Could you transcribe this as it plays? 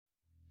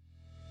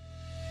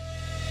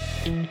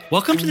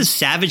Welcome to the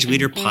Savage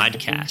Leader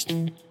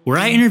Podcast, where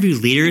I interview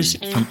leaders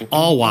from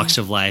all walks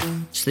of life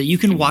so that you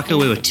can walk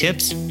away with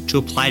tips to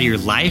apply to your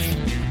life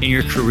and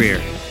your career.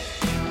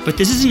 But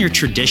this isn't your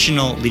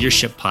traditional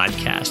leadership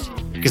podcast,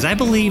 because I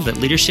believe that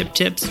leadership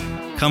tips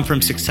come from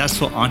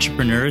successful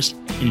entrepreneurs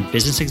and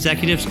business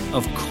executives,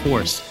 of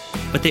course,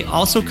 but they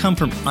also come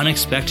from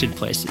unexpected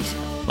places,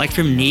 like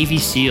from Navy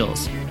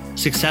SEALs,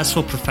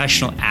 successful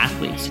professional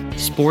athletes,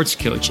 sports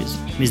coaches,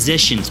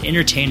 musicians,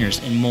 entertainers,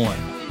 and more.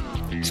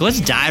 So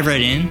let's dive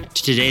right in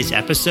to today's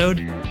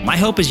episode. My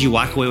hope is you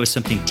walk away with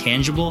something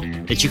tangible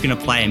that you can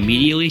apply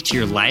immediately to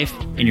your life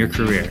and your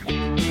career.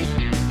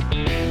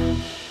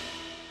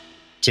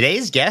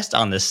 Today's guest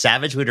on the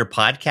Savage Leader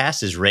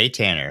Podcast is Rae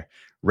Tanner.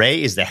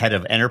 Rae is the head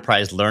of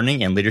enterprise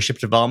learning and leadership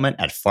development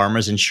at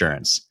Farmers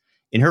Insurance.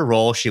 In her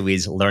role, she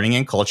leads learning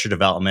and culture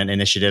development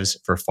initiatives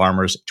for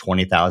Farmers'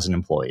 20,000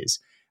 employees.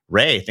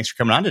 Rae, thanks for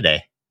coming on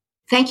today.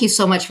 Thank you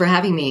so much for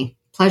having me.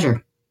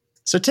 Pleasure.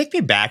 So take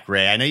me back,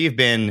 Rae. I know you've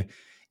been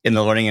in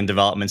the learning and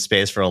development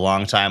space for a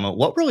long time.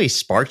 What really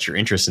sparked your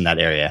interest in that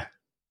area?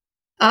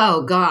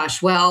 Oh,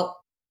 gosh. Well,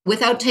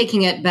 without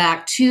taking it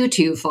back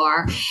too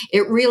far,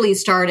 it really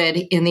started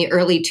in the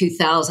early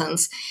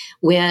 2000s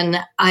when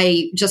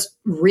I just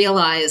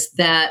realized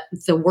that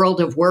the world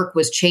of work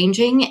was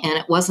changing and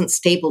it wasn't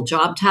stable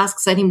job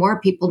tasks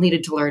anymore. People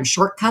needed to learn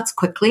shortcuts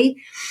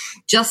quickly.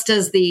 Just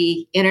as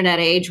the internet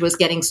age was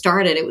getting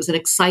started, it was an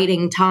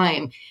exciting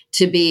time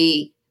to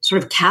be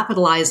sort of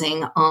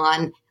capitalizing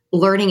on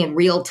learning in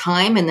real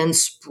time and then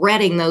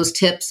spreading those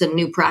tips and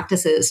new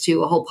practices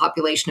to a whole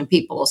population of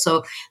people.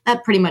 So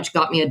that pretty much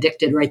got me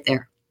addicted right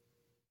there.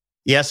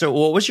 Yeah. So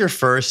what was your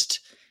first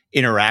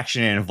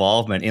interaction and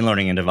involvement in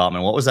learning and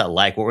development? What was that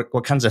like?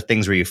 What kinds of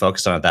things were you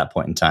focused on at that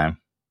point in time?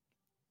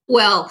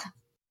 Well,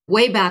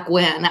 way back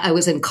when I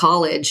was in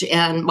college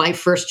and my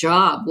first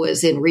job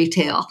was in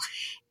retail,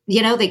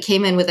 they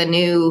came in with a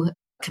new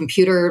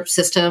computer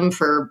system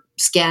for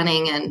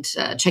scanning and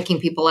checking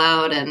people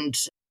out and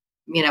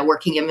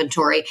working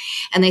inventory.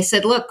 And they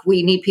said, look,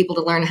 we need people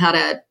to learn how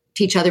to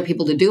teach other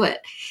people to do it.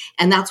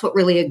 And that's what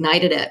really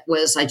ignited it.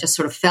 Was I just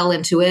sort of fell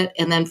into it.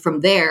 And then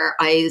from there,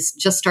 I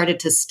just started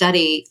to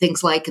study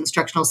things like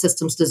instructional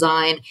systems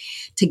design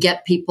to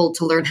get people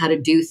to learn how to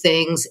do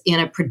things in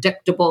a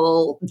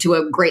predictable, to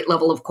a great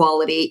level of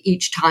quality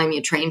each time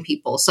you train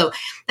people. So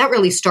that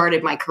really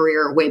started my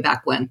career way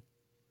back when.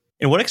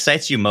 And what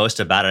excites you most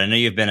about it? I know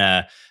you've been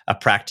a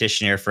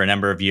practitioner for a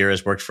number of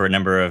years, worked for a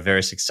number of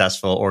very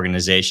successful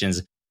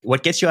organizations.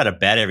 What gets you out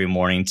of bed every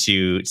morning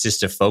to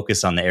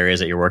focus on the areas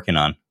that you're working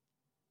on?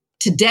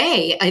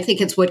 Today, I think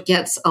it's what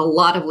gets a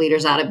lot of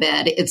leaders out of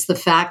bed. It's the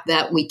fact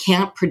that we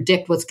can't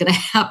predict what's going to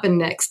happen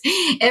next.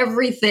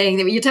 Everything,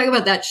 you talk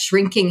about that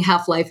shrinking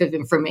half-life of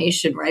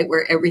information, right?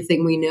 Where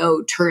everything we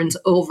know turns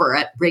over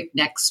at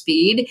breakneck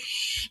speed.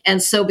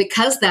 And so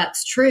because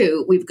that's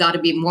true, we've got to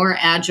be more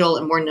agile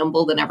and more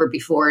nimble than ever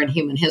before in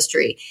human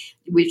history.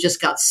 We've just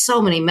got so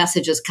many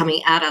messages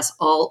coming at us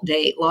all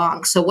day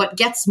long. So what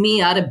gets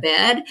me out of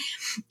bed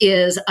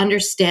is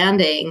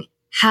understanding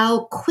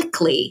how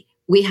quickly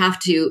we have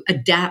to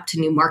adapt to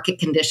new market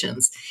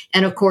conditions.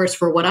 And of course,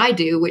 for what I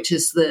do, which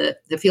is the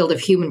field of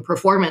human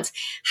performance,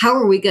 how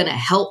are we going to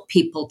help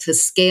people to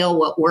scale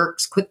what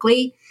works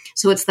quickly?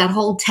 So it's that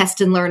whole test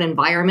and learn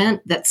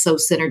environment that's so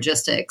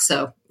synergistic.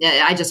 So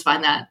I just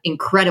find that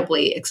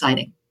incredibly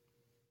exciting.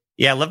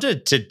 Yeah, I'd love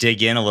to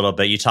dig in a little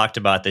bit. You talked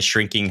about the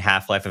shrinking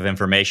half-life of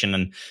information,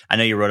 and I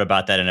know you wrote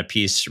about that in a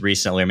piece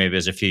recently, or maybe it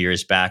was a few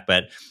years back,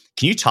 but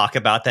can you talk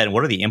about that and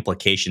what are the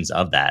implications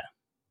of that?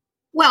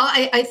 Well,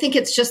 I think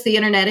it's just the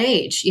internet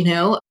age.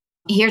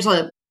 Here's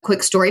a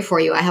quick story for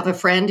you. I have a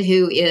friend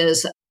who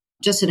is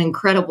just an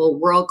incredible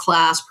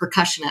world-class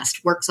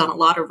percussionist, works on a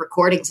lot of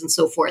recordings and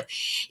so forth.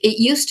 It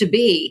used to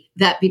be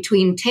that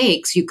between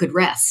takes, you could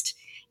rest.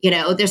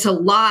 There's a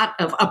lot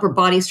of upper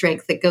body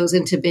strength that goes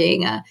into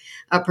being a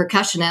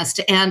percussionist.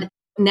 And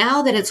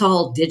now that it's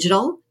all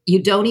digital,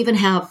 you don't even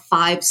have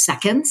 5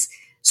 seconds.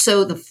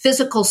 So the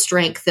physical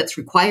strength that's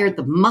required,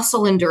 the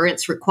muscle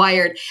endurance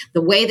required,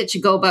 the way that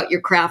you go about your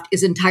craft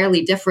is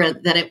entirely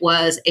different than it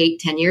was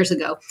 8-10 years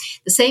ago.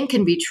 The same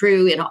can be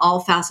true in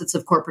all facets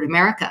of corporate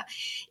America.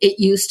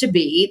 It used to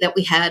be that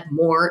we had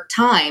more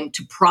time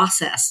to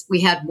process.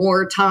 We had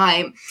more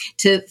time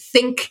to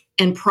think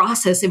and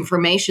process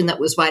information that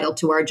was vital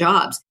to our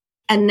jobs.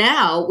 And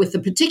now, with the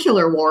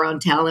particular war on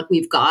talent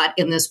we've got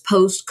in this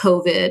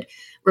post-COVID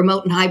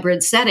remote and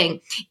hybrid setting,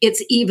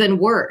 it's even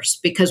worse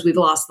because we've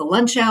lost the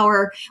lunch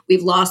hour.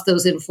 We've lost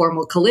those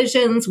informal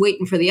collisions,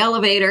 waiting for the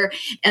elevator.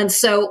 And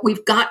so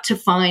we've got to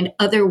find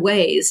other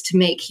ways to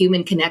make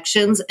human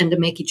connections and to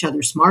make each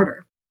other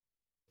smarter.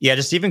 Yeah,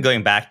 just even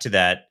going back to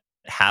that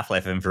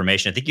half-life of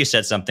information, I think you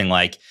said something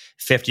like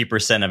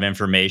 50% of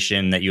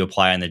information that you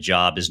apply on the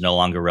job is no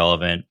longer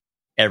relevant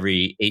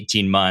every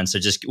 18 months. So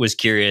just was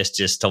curious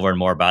just to learn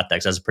more about that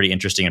because that's a pretty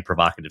interesting and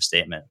provocative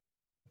statement.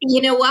 You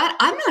know what?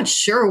 I'm not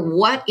sure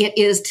what it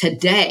is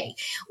today.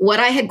 What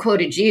I had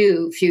quoted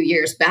you a few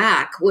years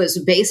back was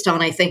based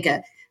on, I think,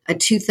 a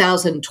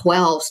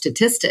 2012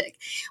 statistic,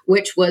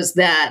 which was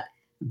that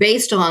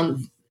based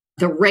on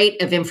the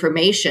rate of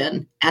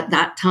information at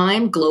that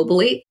time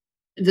globally,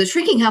 the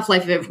shrinking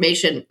half-life of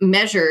information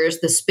measures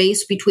the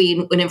space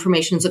between when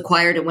information is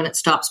acquired and when it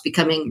stops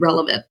becoming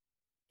relevant.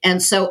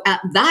 And so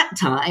at that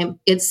time,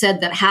 it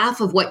said that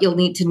half of what you'll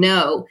need to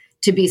know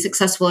to be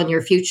successful in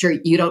your future,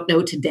 you don't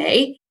know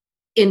today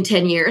in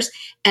 10 years,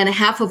 and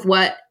half of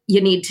what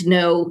you need to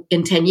know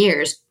in 10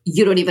 years,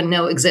 you don't even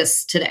know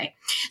exists today.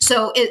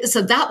 So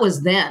that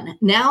was then.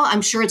 Now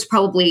I'm sure it's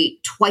probably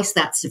twice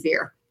that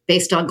severe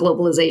based on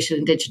globalization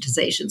and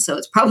digitization. So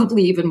it's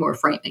probably even more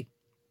frightening.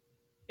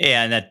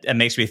 Yeah, and that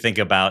makes me think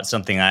about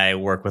something I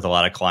work with a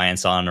lot of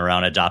clients on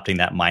around adopting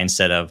that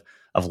mindset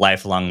of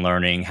lifelong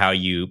learning, how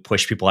you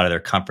push people out of their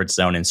comfort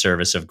zone in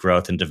service of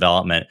growth and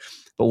development.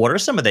 But what are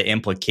some of the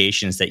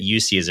implications that you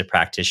see as a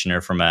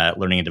practitioner from a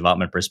learning and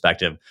development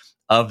perspective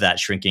of that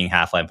shrinking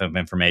half-life of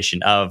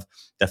information, of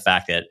the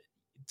fact that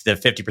the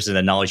 50% of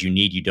the knowledge you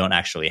need, you don't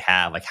actually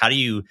have? Like, how do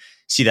you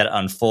see that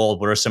unfold?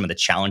 What are some of the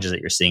challenges that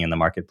you're seeing in the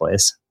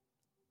marketplace?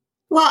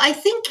 Well, I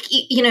think,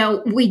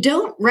 we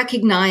don't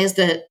recognize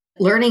that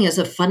learning is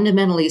a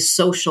fundamentally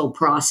social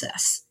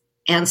process.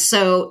 And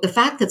so the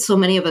fact that so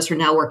many of us are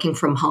now working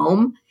from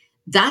home,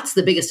 that's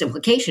the biggest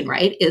implication,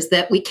 right? Is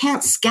that we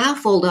can't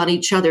scaffold on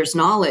each other's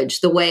knowledge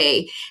the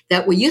way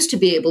that we used to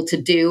be able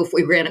to do if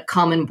we were in a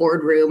common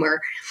boardroom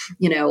or,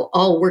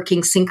 all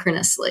working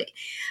synchronously.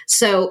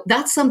 So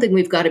that's something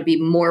we've got to be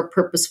more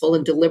purposeful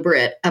and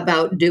deliberate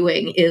about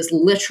doing, is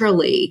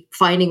literally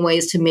finding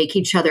ways to make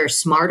each other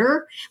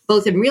smarter,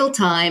 both in real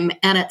time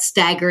and at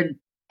staggered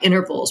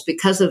intervals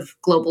because of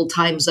global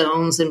time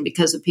zones and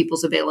because of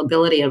people's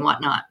availability and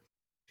whatnot.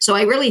 So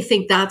I really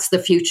think that's the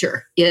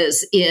future,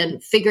 is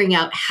in figuring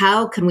out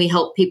how can we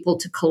help people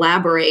to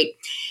collaborate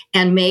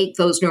and make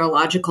those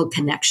neurological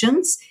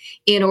connections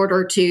in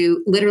order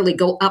to literally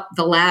go up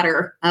the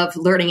ladder of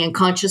learning and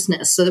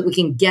consciousness so that we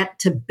can get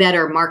to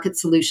better market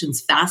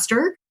solutions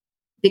faster,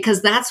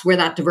 because that's where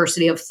that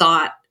diversity of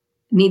thought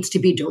needs to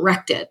be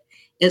directed,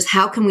 is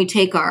how can we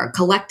take our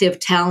collective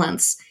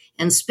talents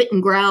and spit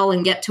and growl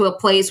and get to a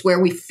place where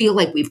we feel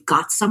like we've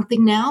got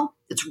something now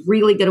that's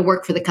really going to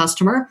work for the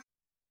customer.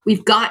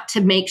 We've got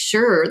to make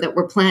sure that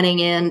we're planning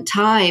in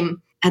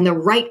time and the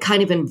right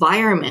kind of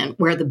environment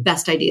where the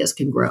best ideas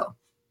can grow.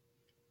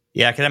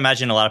 Yeah, I can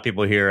imagine a lot of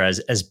people here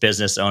as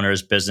business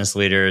owners, business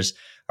leaders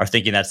are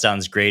thinking that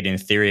sounds great in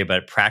theory,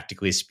 but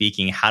practically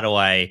speaking, how do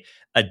I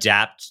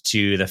adapt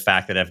to the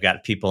fact that I've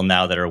got people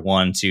now that are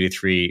 1, 2,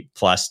 3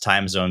 plus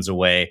time zones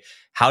away?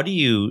 How do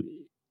you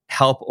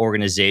help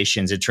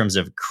organizations in terms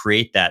of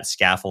create that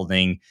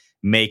scaffolding,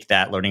 make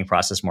that learning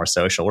process more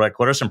social? What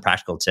are some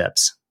practical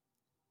tips?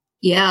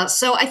 Yeah,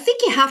 so I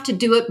think you have to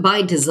do it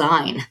by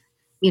design.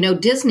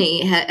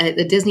 Disney,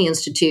 the Disney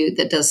Institute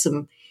that does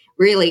some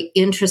really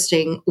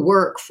interesting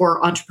work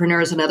for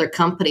entrepreneurs and other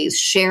companies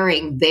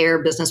sharing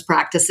their business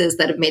practices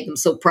that have made them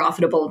so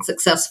profitable and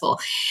successful.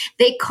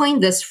 They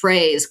coined this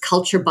phrase,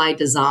 culture by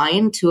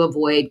design, to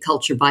avoid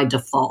culture by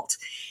default.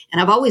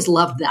 And I've always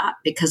loved that,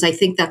 because I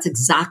think that's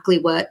exactly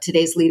what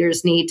today's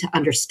leaders need to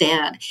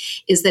understand,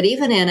 is that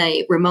even in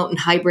a remote and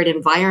hybrid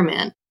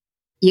environment,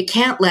 you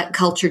can't let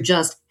culture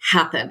just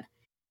happen,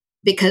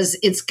 because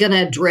it's going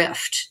to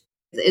drift.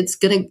 It's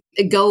going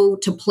to go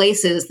to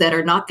places that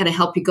are not going to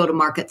help you go to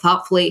market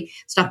thoughtfully.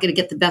 It's not going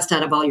to get the best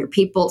out of all your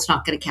people. It's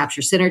not going to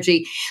capture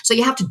synergy. So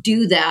you have to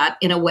do that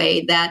in a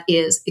way that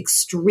is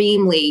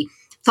extremely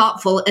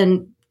thoughtful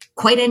and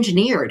quite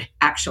engineered,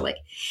 actually.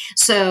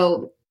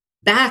 So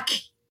back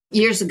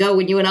years ago,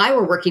 when you and I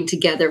were working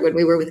together, when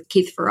we were with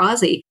Keith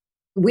Ferrazzi,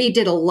 we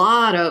did a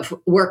lot of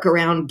work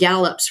around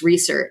Gallup's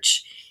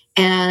research.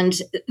 And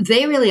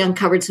they really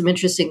uncovered some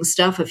interesting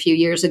stuff a few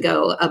years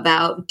ago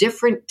about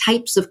different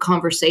types of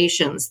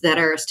conversations that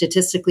are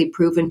statistically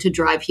proven to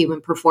drive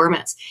human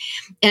performance.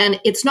 And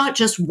it's not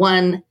just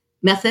one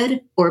method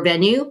or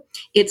venue.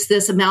 It's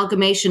this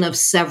amalgamation of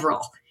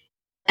several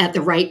at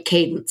the right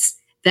cadence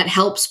that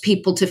helps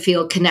people to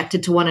feel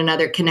connected to one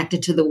another,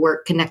 connected to the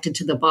work, connected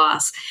to the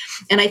boss.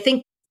 And I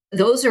think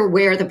those are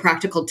where the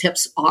practical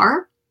tips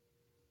are.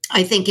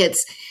 I think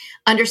it's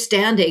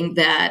understanding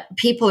that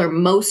people are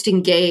most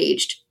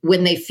engaged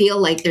when they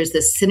feel like there's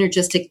this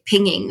synergistic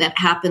pinging that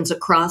happens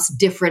across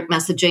different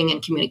messaging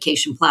and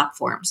communication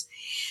platforms.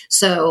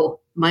 So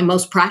my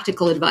most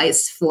practical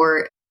advice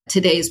for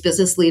today's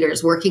business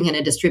leaders working in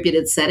a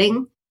distributed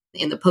setting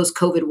in the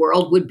post-COVID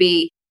world would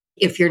be,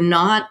 if you're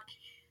not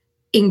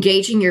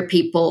engaging your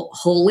people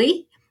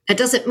wholly, that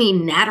doesn't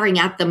mean nattering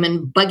at them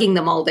and bugging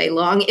them all day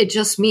long. It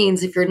just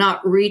means if you're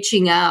not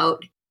reaching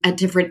out at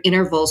different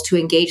intervals to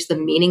engage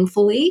them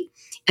meaningfully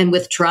and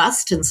with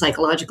trust and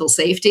psychological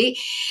safety,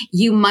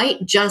 you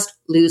might just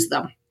lose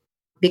them,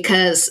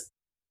 because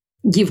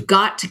you've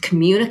got to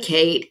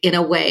communicate in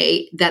a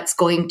way that's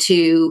going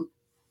to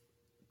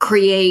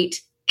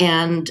create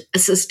and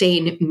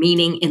sustain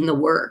meaning in the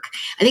work.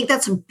 I think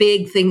that's a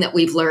big thing that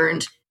we've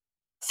learned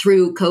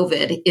through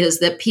COVID, is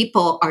that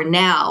people are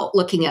now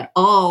looking at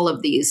all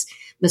of these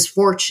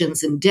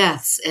misfortunes and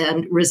deaths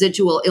and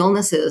residual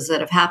illnesses that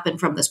have happened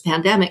from this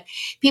pandemic,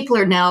 people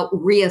are now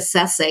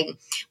reassessing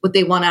what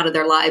they want out of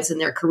their lives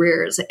and their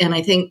careers. And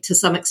I think to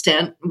some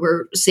extent,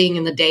 we're seeing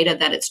in the data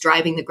that it's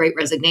driving the Great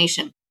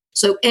Resignation.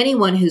 So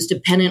anyone who's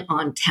dependent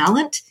on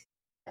talent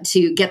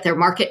to get their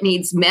market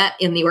needs met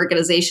in the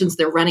organizations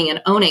they're running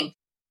and owning,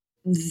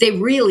 they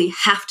really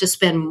have to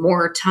spend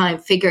more time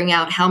figuring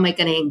out how am I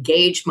going to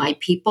engage my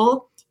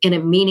people in a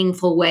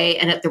meaningful way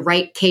and at the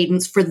right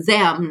cadence for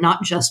them,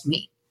 not just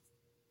me.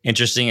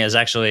 Interesting. As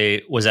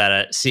actually was at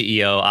a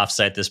CEO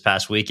offsite this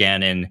past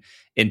weekend,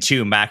 and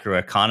two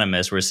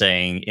macroeconomists were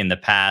saying in the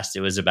past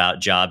it was about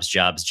jobs,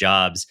 jobs,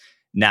 jobs.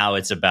 Now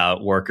it's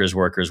about workers,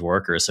 workers,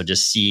 workers. So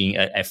just seeing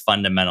a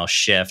fundamental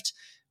shift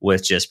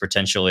with just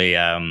potentially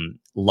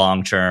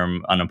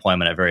long-term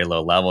unemployment at very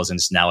low levels. And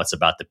now it's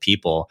about the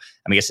people.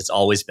 I mean, I guess it's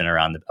always been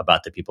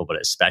about the people, but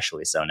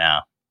especially so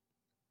now.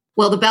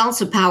 Well, the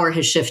balance of power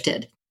has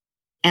shifted.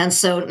 And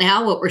so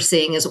now what we're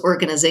seeing is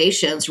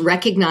organizations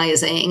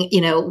recognizing,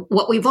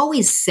 what we've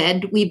always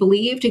said we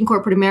believed in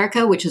corporate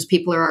America, which is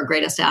people are our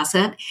greatest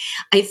asset.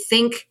 I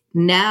think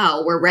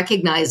now we're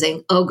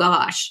recognizing, oh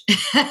gosh,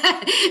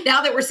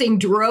 now that we're seeing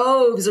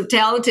droves of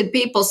talented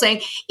people saying,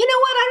 you know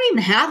what, I don't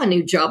even have a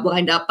new job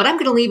lined up, but I'm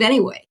going to leave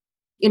anyway.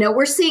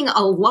 We're seeing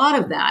a lot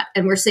of that.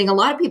 And we're seeing a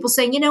lot of people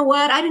saying, you know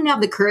what, I didn't have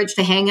the courage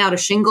to hang out a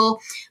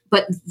shingle,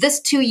 but this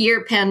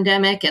 2-year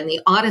pandemic and the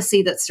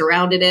odyssey that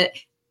surrounded it,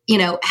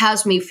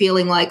 has me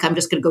feeling like I'm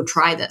just going to go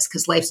try this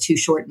because life's too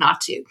short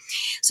not to.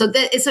 So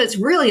it's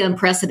really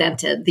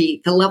unprecedented, the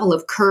level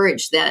of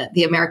courage that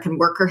the American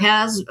worker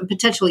has,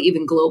 potentially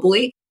even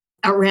globally,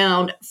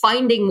 around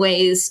finding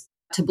ways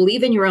to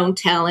believe in your own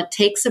talent,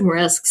 take some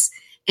risks,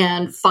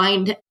 and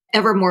find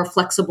ever more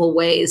flexible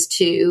ways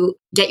to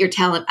get your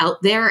talent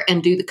out there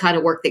and do the kind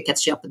of work that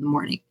gets you up in the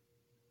morning.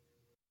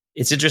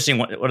 It's interesting.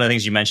 One of the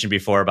things you mentioned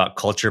before about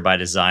culture by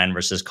design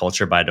versus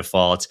culture by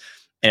default.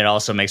 And it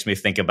also makes me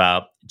think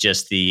about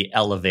just the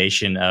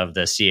elevation of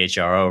the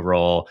CHRO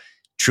role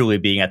truly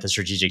being at the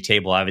strategic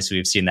table. Obviously,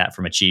 we've seen that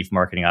from a chief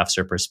marketing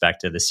officer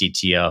perspective. The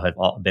CTO have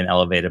all been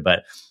elevated,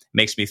 but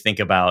makes me think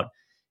about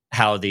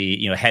how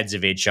the heads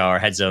of HR,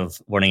 heads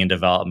of learning and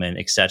development,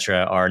 et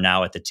cetera, are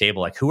now at the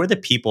table. Like, who are the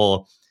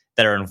people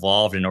that are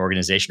involved in an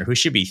organization, or who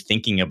should be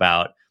thinking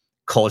about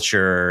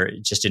culture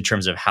just in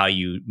terms of how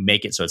you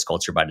make it so it's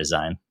culture by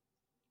design?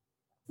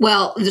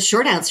 Well, the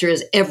short answer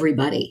is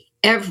everybody.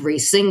 Every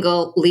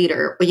single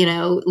leader,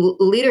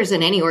 leaders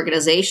in any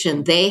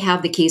organization, they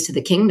have the keys to the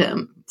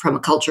kingdom from a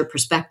culture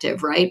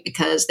perspective, right?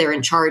 Because they're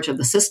in charge of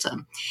the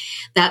system.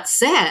 That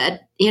said,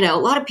 a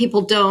lot of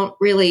people don't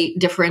really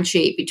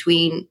differentiate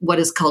between what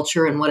is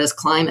culture and what is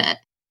climate.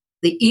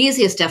 The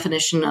easiest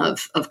definition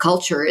of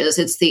culture is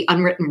it's the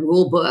unwritten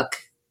rule book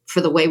for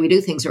the way we do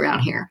things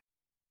around here.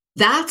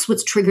 That's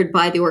what's triggered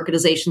by the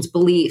organization's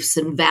beliefs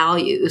and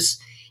values.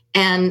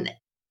 And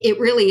it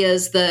really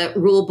is the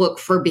rule book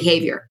for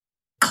behavior.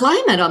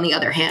 Climate, on the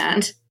other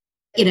hand,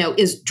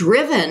 is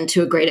driven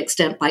to a great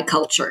extent by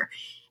culture.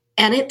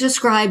 And it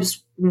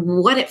describes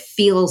what it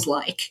feels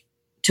like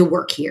to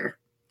work here.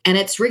 And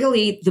it's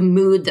really the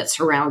mood that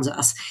surrounds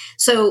us.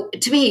 So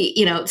to me,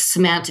 it's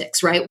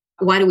semantics, right?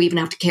 Why do we even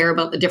have to care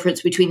about the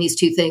difference between these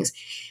two things?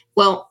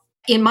 Well,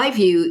 in my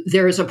view,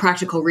 there is a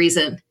practical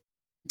reason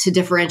to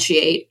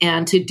differentiate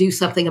and to do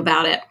something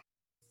about it.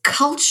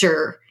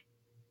 Culture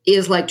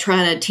is like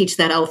trying to teach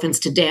that elephants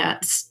to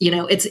dance.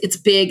 It's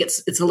big,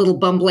 it's a little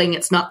bumbling,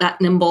 it's not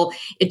that nimble.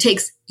 It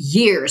takes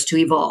years to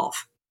evolve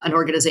an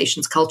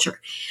organization's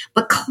culture.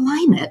 But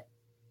climate,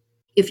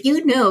 if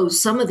you know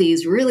some of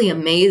these really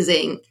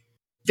amazing,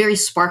 very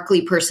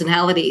sparkly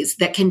personalities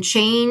that can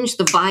change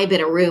the vibe in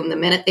a room the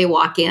minute they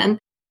walk in,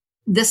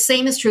 the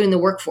same is true in the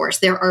workforce.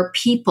 There are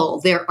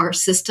people, there are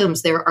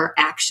systems, there are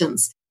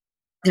actions.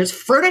 There's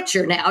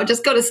furniture now,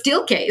 just go to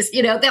Steelcase,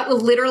 that will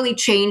literally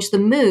change the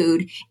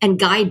mood and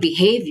guide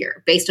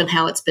behavior based on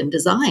how it's been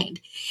designed.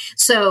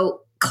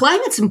 So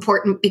climate's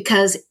important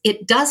because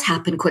it does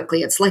happen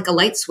quickly. It's like a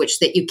light switch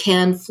that you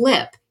can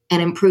flip and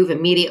improve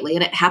immediately,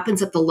 and it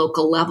happens at the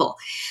local level.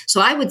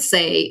 So I would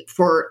say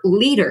for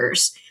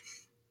leaders,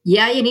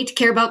 yeah, you need to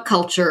care about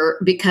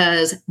culture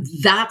because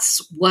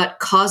that's what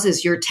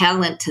causes your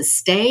talent to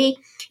stay,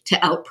 to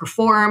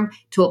outperform,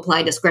 to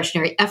apply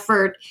discretionary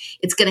effort.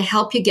 It's going to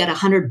help you get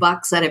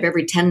 $100 out of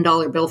every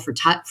 $10 bill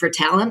for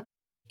talent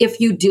if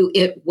you do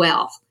it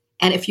well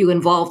and if you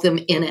involve them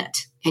in it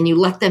and you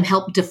let them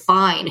help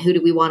define who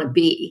do we want to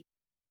be.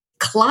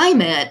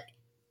 Climate,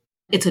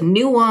 it's a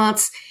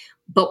nuance,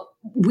 but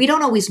we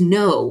don't always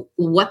know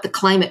what the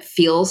climate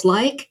feels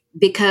like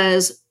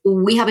because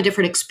we have a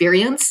different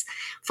experience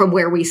from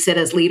where we sit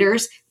as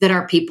leaders than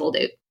our people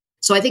do.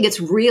 So I think it's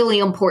really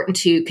important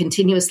to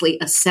continuously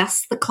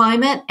assess the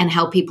climate and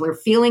how people are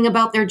feeling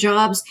about their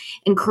jobs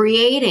and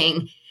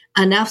creating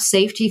enough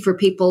safety for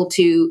people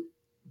to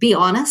be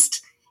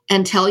honest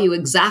and tell you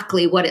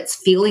exactly what it's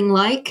feeling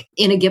like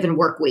in a given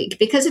work week,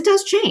 because it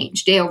does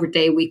change day over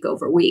day, week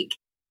over week.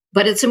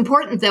 But it's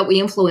important that we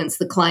influence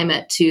the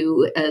climate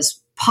to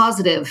as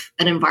positive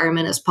an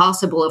environment as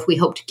possible if we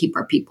hope to keep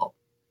our people.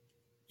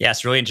 Yeah,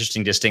 it's a really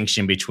interesting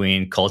distinction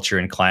between culture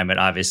and climate.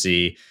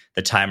 Obviously,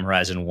 the time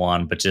horizon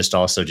one, but just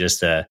also just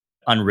the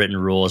unwritten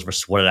rules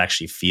versus what it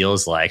actually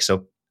feels like.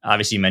 So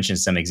obviously you mentioned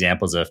some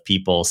examples of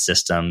people,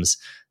 systems,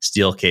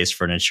 steel case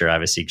furniture,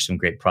 obviously some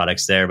great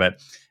products there.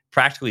 But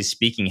practically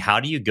speaking, how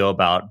do you go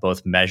about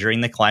both measuring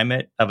the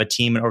climate of a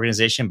team and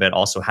organization, but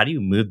also how do you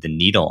move the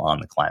needle on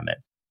the climate?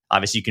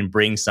 Obviously, you can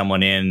bring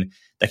someone in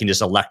that can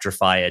just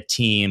electrify a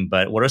team,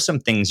 but what are some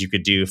things you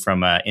could do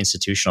from an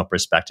institutional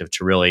perspective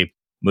to really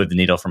move the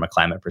needle from a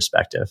climate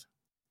perspective?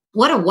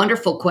 What a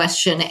wonderful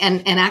question.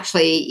 And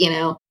actually,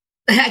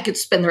 I could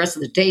spend the rest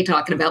of the day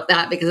talking about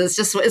that because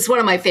it's one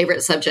of my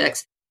favorite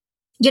subjects.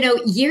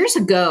 Years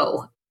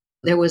ago,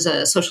 there was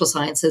a social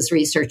sciences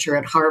researcher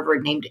at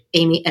Harvard named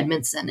Amy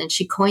Edmondson, and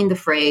she coined the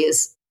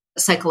phrase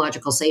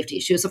psychological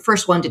safety. She was the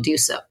first one to do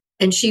so.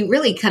 And she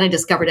really kind of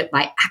discovered it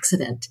by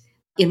accident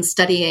in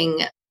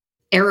studying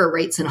error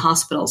rates in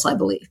hospitals, I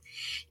believe.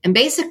 And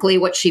basically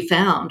what she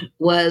found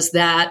was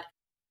that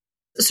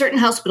certain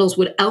hospitals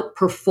would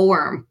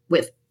outperform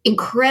with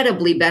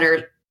incredibly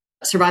better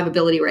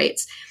survivability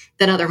rates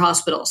than other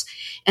hospitals.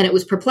 And it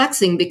was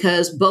perplexing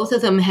because both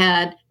of them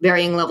had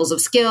varying levels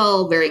of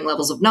skill, varying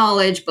levels of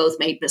knowledge, both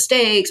made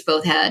mistakes,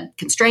 both had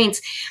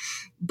constraints.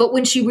 But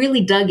when she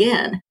really dug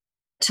in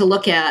to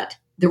look at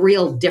the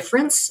real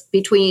difference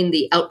between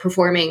the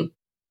outperforming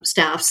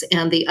staffs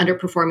and the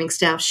underperforming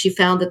staffs, she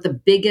found that the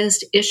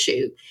biggest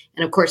issue,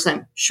 and of course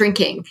I'm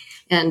shrinking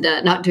and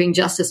not doing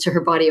justice to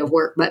her body of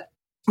work, but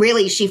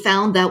really she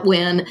found that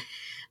when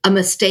a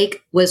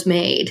mistake was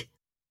made,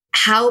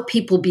 how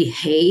people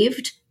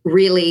behaved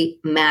really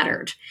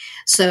mattered.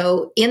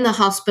 So in the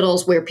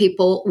hospitals where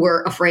people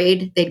were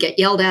afraid they'd get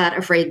yelled at,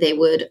 afraid they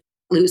would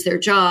lose their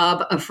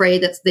job,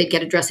 afraid that they'd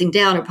get a dressing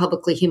down or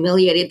publicly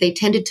humiliated, they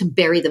tended to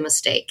bury the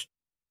mistake,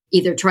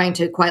 either trying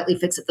to quietly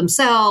fix it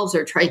themselves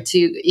or try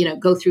to,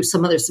 go through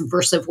some other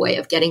subversive way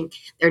of getting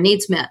their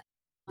needs met.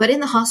 But in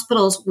the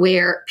hospitals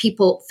where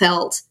people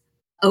felt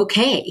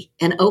okay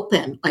and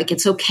open, like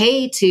it's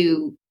okay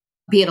to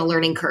be in a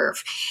learning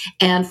curve,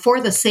 and for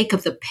the sake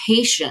of the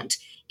patient,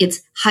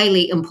 it's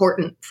highly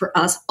important for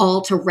us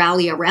all to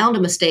rally around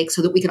a mistake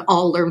so that we can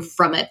all learn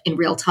from it in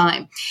real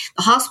time.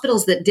 The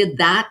hospitals that did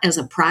that as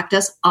a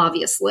practice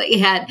obviously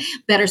had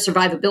better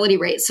survivability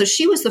rates. So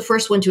she was the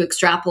first one to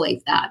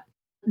extrapolate that.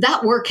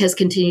 That work has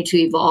continued to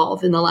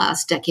evolve in the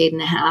last decade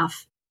and a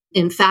half.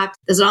 In fact,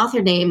 there's an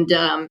author named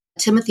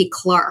Timothy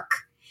Clark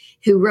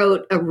who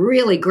wrote a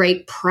really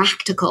great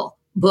practical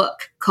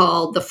book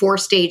called The 4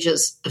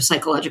 Stages of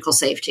Psychological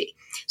Safety.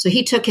 So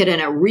he took it in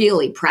a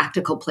really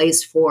practical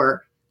place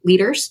for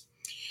leaders.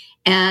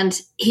 And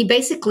he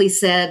basically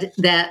said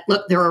that,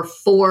 look, there are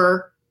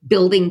 4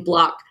 building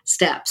block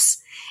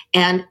steps.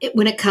 And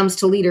when it comes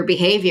to leader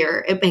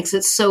behavior, it makes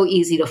it so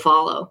easy to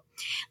follow.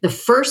 The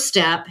first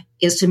step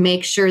is to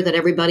make sure that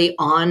everybody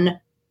on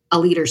a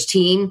leader's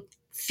team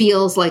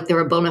feels like they're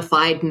a bona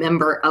fide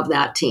member of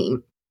that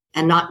team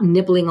and not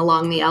nibbling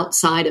along the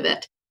outside of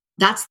it.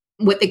 That's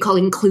what they call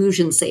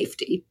inclusion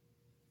safety.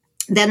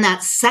 Then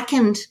that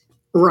second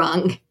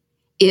rung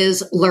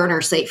is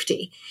learner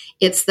safety.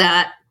 It's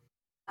that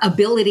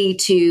ability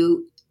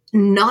to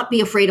not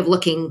be afraid of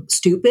looking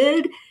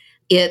stupid.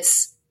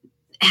 It's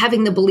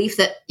having the belief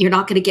that you're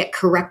not going to get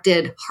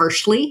corrected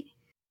harshly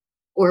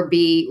or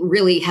be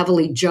really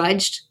heavily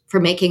judged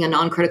for making a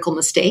non-critical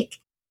mistake.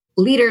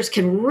 Leaders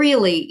can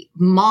really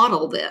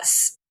model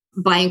this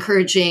by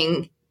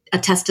encouraging a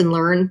test and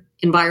learn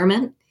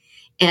environment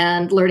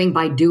and learning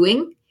by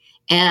doing.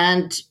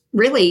 And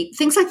really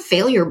things like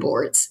failure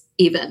boards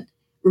even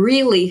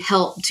really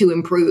help to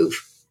improve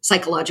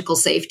psychological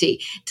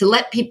safety, to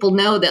let people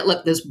know that,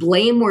 look, this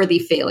blameworthy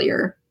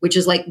failure, which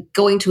is like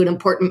going to an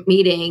important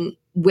meeting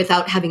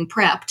without having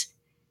prepped,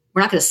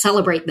 we're not going to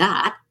celebrate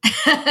that.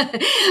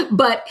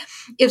 But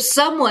if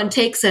someone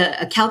takes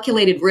a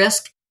calculated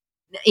risk,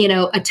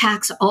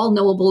 attacks all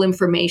knowable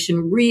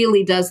information,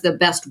 really does the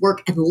best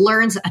work and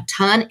learns a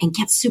ton and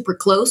gets super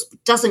close,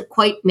 but doesn't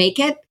quite make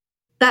it,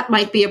 that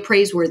might be a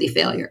praiseworthy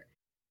failure.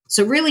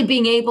 So really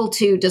being able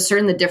to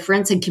discern the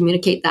difference and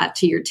communicate that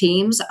to your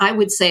teams, I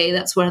would say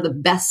that's one of the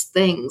best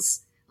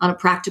things on a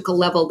practical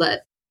level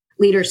that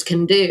leaders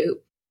can do.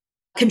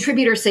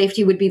 Contributor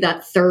safety would be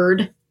that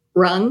third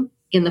rung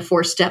in the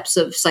 4 steps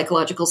of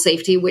psychological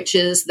safety, which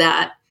is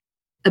that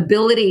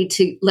ability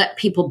to let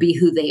people be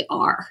who they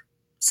are.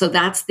 So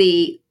that's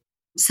the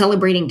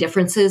celebrating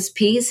differences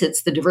piece.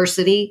 It's the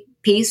diversity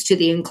piece to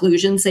the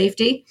inclusion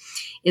safety.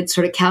 It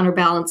sort of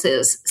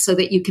counterbalances so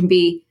that you can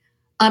be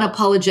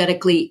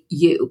unapologetically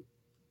you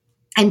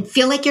and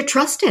feel like you're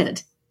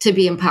trusted to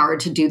be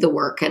empowered to do the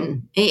work.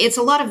 And it's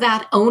a lot of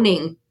that,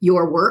 owning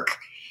your work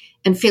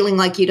and feeling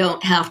like you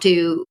don't have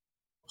to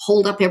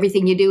hold up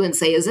everything you do and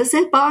say, is this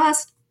it,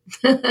 boss?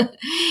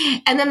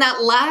 And then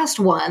that last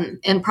one,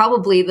 and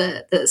probably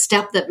the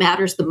step that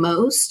matters the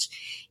most,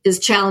 is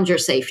challenger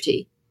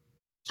safety.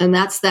 And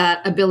that's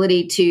that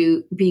ability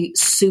to be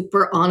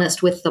super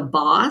honest with the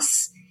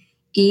boss,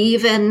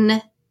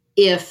 even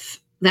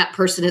if that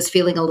person is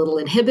feeling a little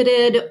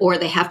inhibited, or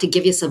they have to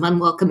give you some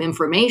unwelcome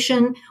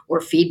information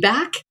or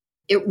feedback.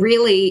 It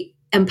really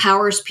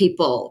empowers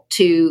people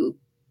to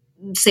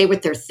say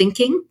what they're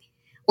thinking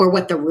or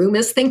what the room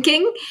is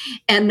thinking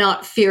and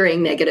not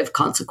fearing negative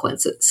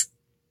consequences.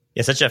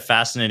 It's such a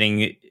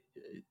fascinating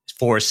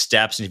 4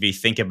 steps. And if you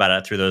think about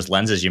it through those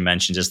lenses you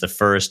mentioned, just the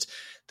first,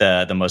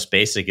 the most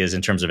basic is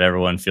in terms of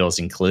everyone feels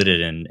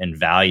included and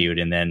valued.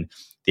 And then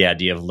the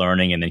idea of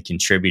learning and then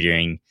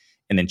contributing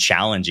and then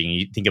challenging.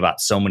 You think about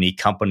so many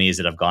companies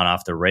that have gone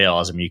off the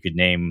rails. I mean, you could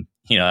name,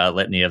 a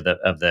litany of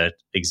the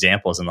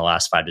examples in the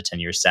last 5 to 10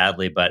 years,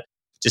 sadly, but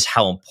just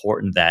how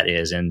important that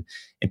is. And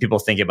people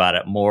think about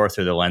it more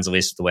through the lens, at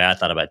least the way I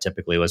thought about it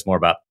typically was more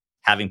about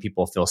having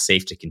people feel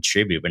safe to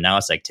contribute. But now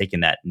it's like taking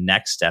that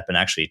next step and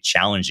actually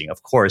challenging,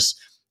 of course,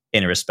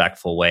 in a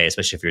respectful way,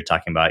 especially if you're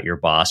talking about your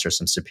boss or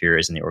some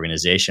superiors in the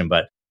organization,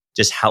 but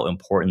just how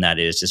important that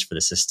is just for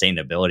the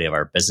sustainability of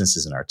our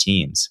businesses and our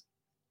teams.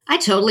 I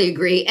totally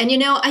agree. And,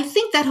 I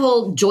think that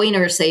whole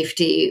joiner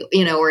safety,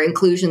 or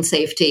inclusion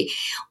safety,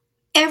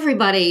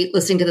 everybody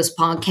listening to this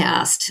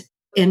podcast,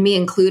 and me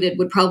included,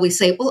 would probably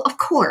say, well, of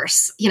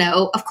course,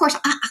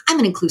 I'm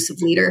an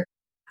inclusive leader.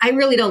 I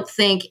really don't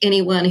think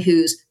anyone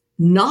who's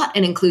not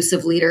an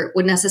inclusive leader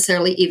would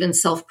necessarily even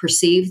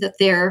self-perceive that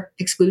they're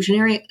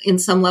exclusionary in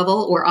some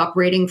level or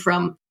operating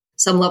from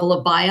some level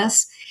of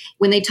bias.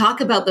 When they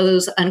talk about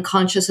those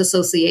unconscious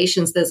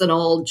associations, there's an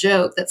old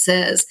joke that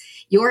says,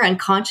 your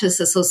unconscious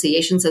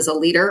associations as a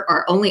leader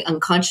are only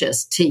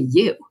unconscious to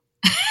you.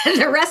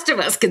 The rest of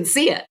us can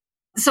see it.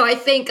 So I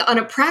think on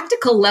a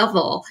practical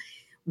level,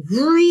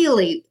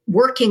 really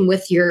working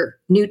with your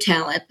new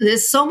talent.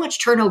 There's so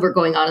much turnover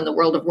going on in the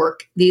world of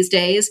work these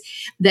days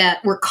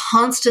that we're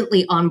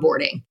constantly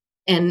onboarding.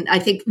 And I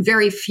think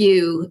very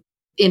few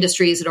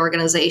industries and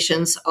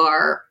organizations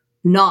are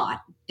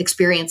not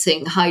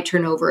experiencing high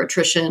turnover,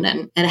 attrition,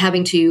 and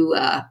having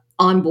to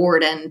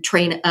onboard and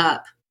train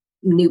up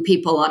new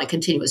people on a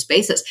continuous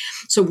basis.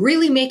 So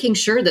really making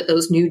sure that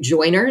those new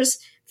joiners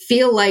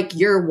feel like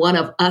you're one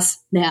of us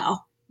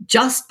now,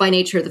 just by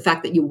nature of the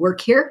fact that you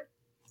work here.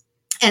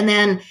 And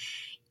then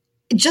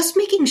just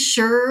making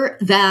sure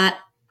that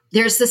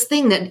there's this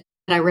thing that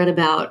I read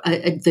about,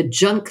 the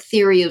junk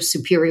theory of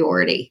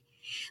superiority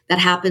that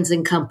happens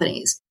in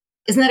companies.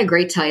 Isn't that a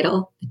great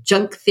title?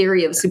 Junk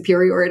theory of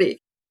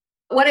superiority.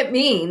 What it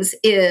means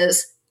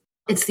is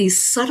it's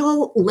these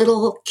subtle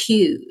little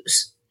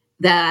cues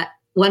that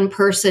one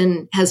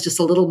person has just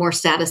a little more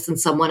status than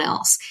someone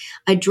else.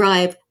 I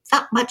drive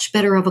that much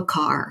better of a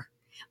car,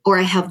 or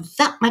I have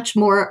that much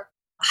more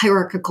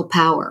hierarchical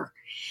power,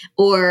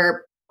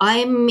 or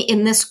I'm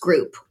in this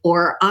group,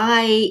 or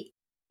I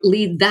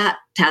lead that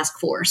task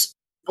force,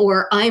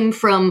 or I'm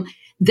from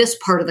this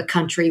part of the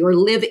country, or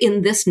live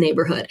in this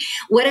neighborhood.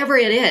 Whatever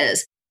it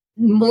is,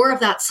 more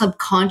of that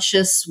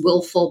subconscious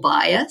willful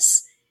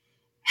bias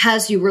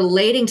has you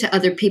relating to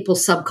other people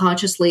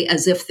subconsciously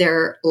as if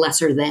they're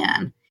lesser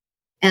than.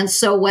 And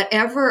so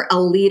whatever a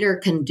leader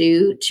can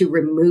do to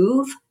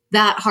remove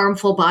that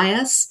harmful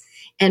bias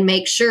and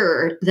make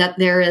sure that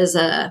there is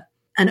an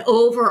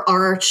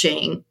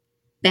overarching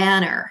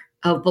banner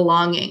of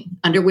belonging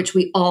under which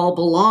we all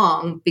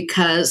belong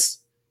because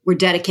we're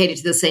dedicated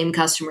to the same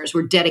customers,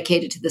 we're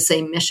dedicated to the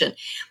same mission.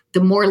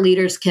 The more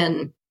leaders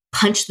can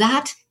punch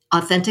that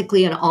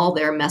authentically in all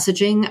their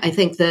messaging, I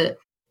think the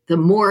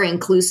more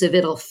inclusive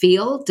it'll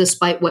feel,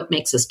 despite what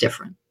makes us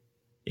different.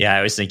 Yeah, I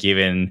always think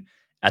even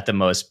at the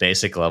most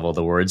basic level,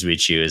 the words we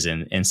choose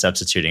in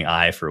substituting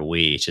I for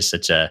we, it's just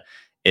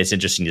it's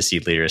interesting to see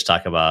leaders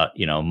talk about,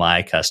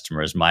 my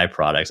customers, my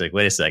products. Like,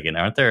 wait a second,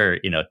 aren't there,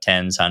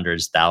 tens,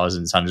 hundreds,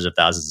 thousands, hundreds of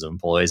thousands of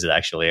employees that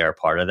actually are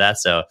part of that?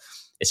 So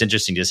it's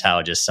interesting just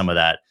how just some of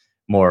that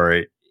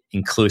more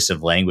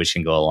inclusive language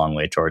can go a long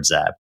way towards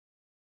that.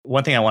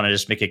 One thing I want to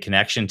just make a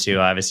connection to,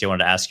 obviously I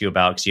wanted to ask you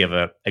about, because you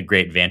have a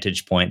great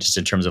vantage point just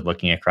in terms of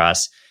looking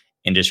across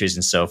industries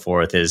and so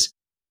forth, is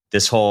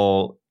this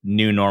whole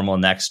new normal,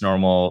 next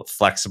normal,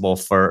 flexible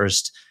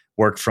first,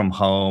 work from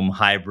home,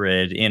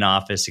 hybrid, in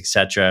office, et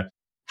cetera.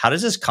 How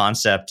does this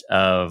concept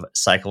of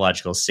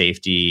psychological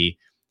safety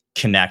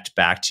connect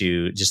back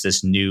to just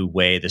this new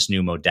way, this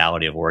new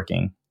modality of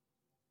working?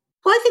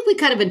 Well, I think we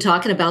kind of been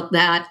talking about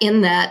that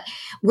in that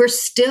we're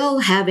still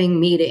having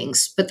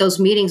meetings, but those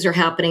meetings are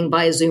happening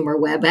by Zoom or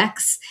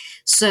WebEx.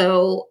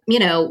 So,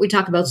 we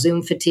talk about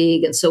Zoom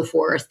fatigue and so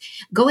forth.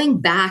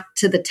 Going back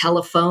to the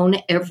telephone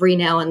every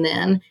now and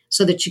then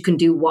so that you can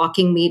do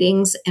walking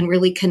meetings and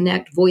really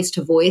connect voice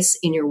to voice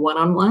in your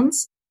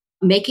one-on-ones,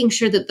 making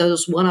sure that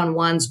those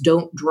one-on-ones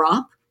don't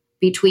drop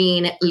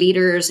between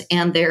leaders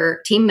and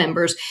their team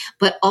members,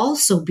 but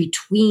also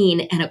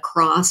between and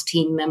across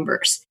team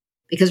members.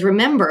 Because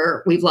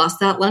remember, we've lost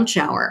that lunch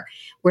hour.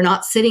 We're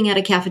not sitting at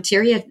a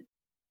cafeteria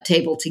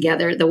table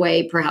together the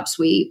way perhaps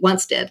we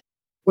once did.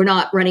 We're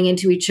not running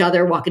into each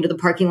other, walking to the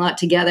parking lot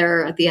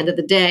together at the end of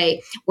the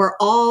day, where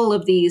all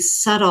of these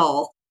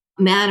subtle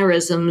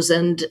mannerisms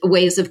and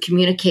ways of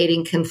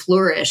communicating can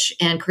flourish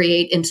and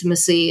create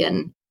intimacy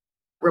and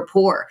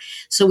rapport.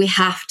 So we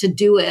have to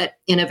do it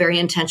in a very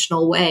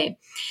intentional way.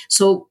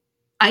 So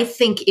I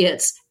think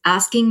it's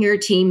asking your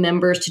team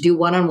members to do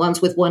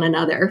one-on-ones with one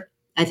another.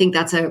 I think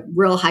that's a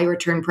real high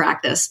return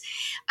practice.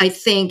 I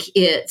think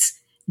it's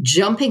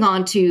jumping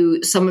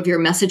onto some of your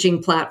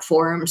messaging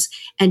platforms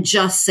and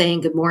just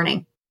saying good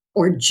morning,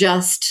 or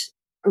just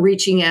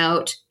reaching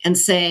out and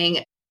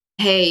saying,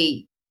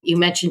 hey, you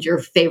mentioned your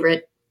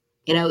favorite,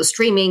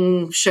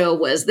 streaming show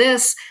was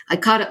this. I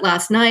caught it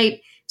last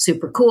night.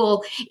 Super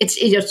cool. It's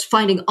just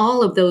finding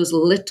all of those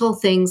little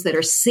things that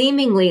are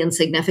seemingly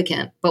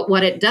insignificant. But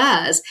what it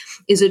does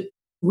is it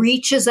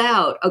reaches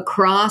out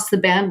across the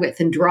bandwidth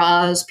and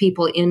draws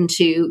people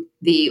into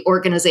the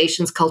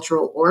organization's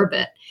cultural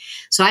orbit.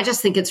 So I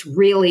just think it's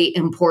really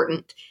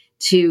important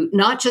to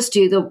not just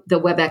do the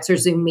WebEx or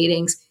Zoom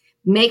meetings,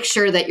 make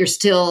sure that you're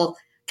still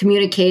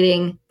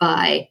communicating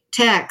by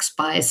text,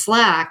 by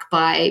Slack,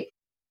 by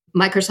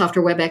Microsoft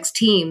or WebEx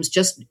Teams,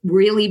 just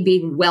really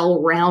being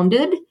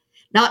well-rounded,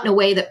 not in a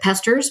way that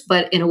pesters,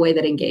 but in a way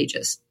that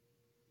engages.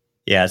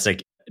 Yeah, it's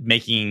like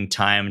making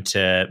time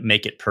to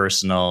make it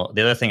personal.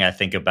 The other thing I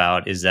think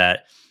about is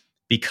that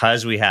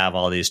because we have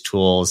all these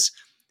tools,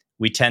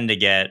 we tend to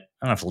get,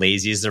 I don't know if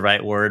lazy is the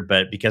right word,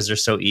 but because they're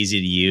so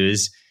easy to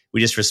use, we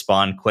just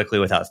respond quickly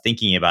without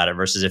thinking about it.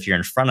 Versus if you're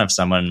in front of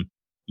someone,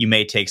 you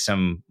may take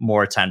some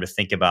more time to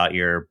think about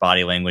your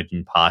body language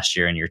and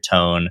posture and your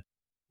tone.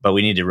 But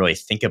we need to really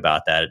think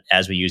about that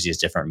as we use these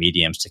different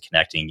mediums to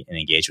connect and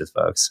engage with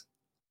folks.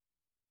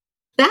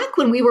 Back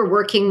when we were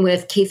working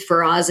with Keith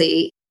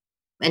Ferrazzi,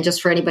 and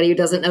just for anybody who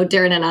doesn't know,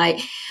 Darren and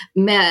I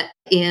met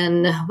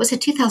in, was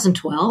it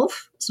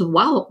 2012? It's a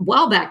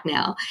while back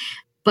now.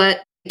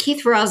 But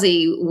Keith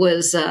Ferrazzi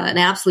was an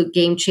absolute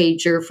game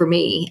changer for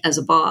me as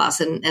a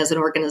boss and as an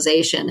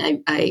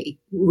organization. I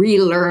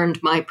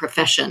relearned my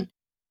profession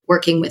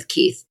working with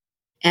Keith.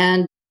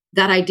 And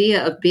that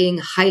idea of being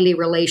highly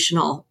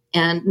relational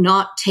and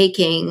not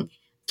taking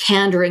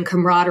candor and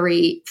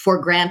camaraderie for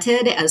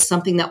granted as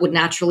something that would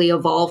naturally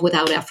evolve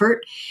without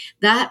effort,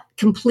 that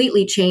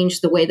completely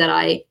changed the way that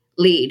I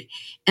lead.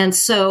 And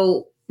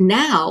so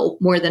now,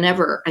 more than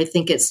ever, I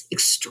think it's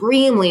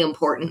extremely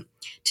important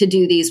to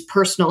do these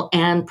personal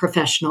and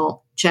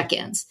professional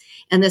check-ins.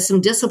 And there's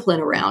some discipline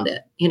around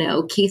it.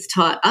 Keith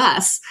taught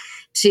us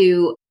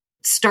to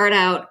start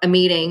out a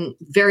meeting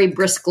very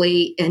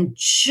briskly and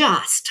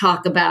just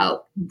talk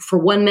about, for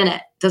 1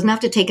 minute, doesn't have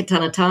to take a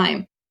ton of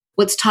time,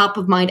 what's top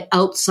of mind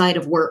outside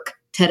of work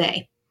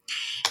today.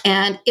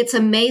 And it's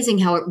amazing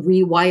how it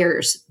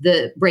rewires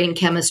the brain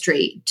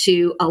chemistry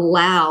to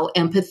allow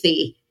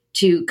empathy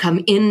to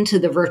come into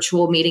the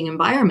virtual meeting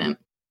environment.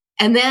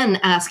 And then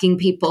asking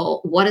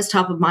people, what is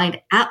top of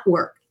mind at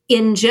work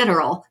in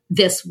general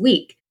this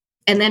week?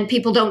 And then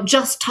people don't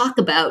just talk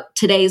about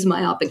today's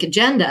myopic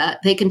agenda.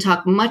 They can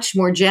talk much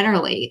more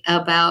generally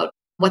about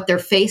what they're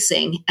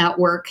facing at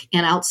work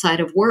and outside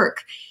of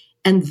work.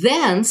 And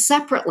then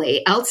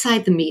separately,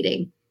 outside the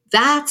meeting,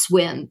 that's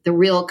when the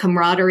real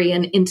camaraderie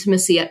and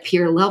intimacy at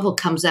peer level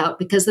comes out,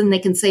 because then they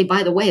can say,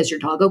 by the way, is your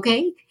dog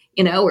okay?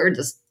 Or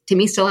does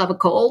Timmy still have a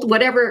cold?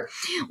 Whatever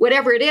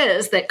it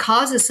is that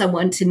causes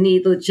someone to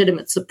need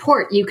legitimate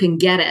support, you can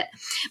get it.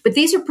 But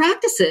these are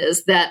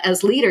practices that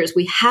as leaders,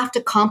 we have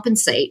to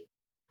compensate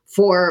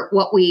for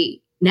what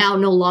we now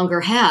no longer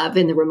have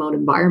in the remote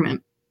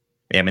environment.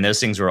 Yeah, I mean, those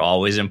things were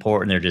always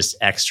important. They're just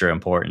extra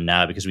important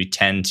now because we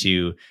tend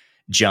to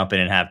jump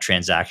in and have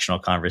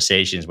transactional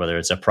conversations, whether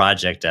it's a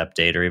project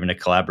update or even a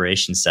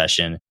collaboration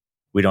session.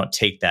 We don't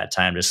take that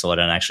time to slow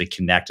down and actually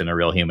connect on a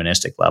real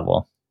humanistic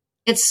level.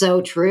 It's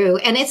so true.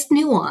 And it's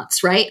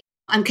nuance, right?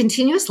 I'm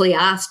continuously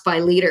asked by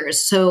leaders,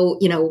 so,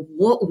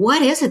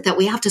 what is it that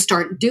we have to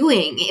start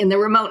doing in the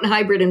remote and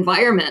hybrid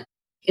environment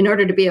in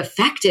order to be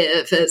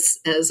effective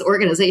as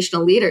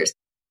organizational leaders?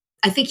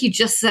 I think you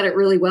just said it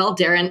really well,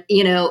 Darren.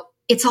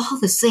 It's all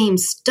the same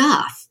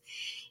stuff.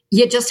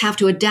 You just have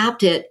to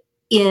adapt it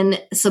in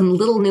some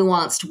little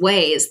nuanced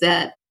ways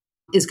that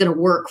is going to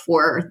work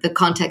for the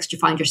context you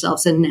find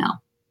yourselves in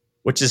now.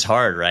 Which is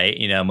hard, right?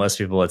 Most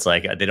people, it's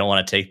like they don't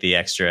want to take the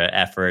extra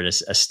effort,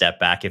 a step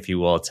back, if you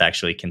will, to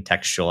actually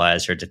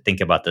contextualize or to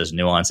think about those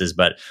nuances.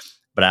 But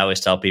I always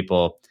tell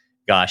people,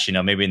 gosh,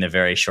 maybe in the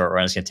very short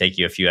run, it's going to take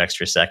you a few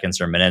extra seconds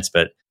or minutes,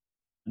 but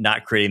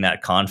not creating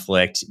that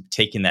conflict,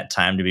 taking that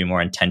time to be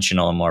more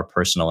intentional and more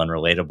personal and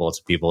relatable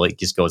to people, it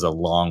just goes a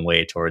long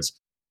way towards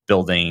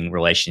building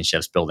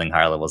relationships, building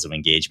higher levels of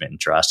engagement and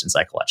trust and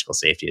psychological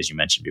safety, as you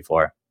mentioned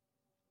before.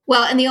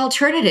 Well, and the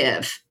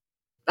alternative,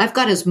 I've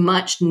got as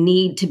much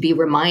need to be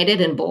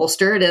reminded and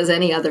bolstered as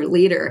any other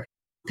leader,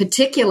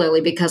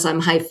 particularly because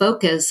I'm high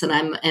focus and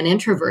I'm an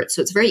introvert.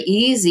 So it's very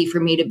easy for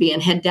me to be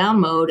in head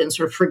down mode and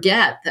sort of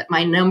forget that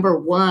my number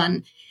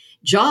one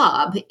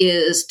job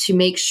is to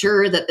make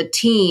sure that the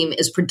team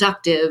is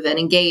productive and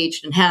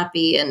engaged and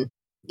happy and,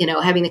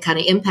 having the kind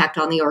of impact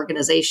on the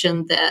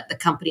organization that the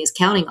company is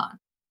counting on.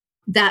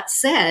 That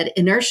said,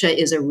 inertia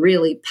is a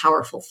really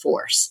powerful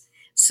force.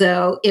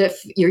 So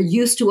if you're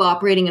used to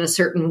operating in a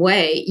certain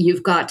way,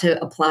 you've got to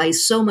apply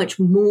so much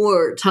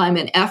more time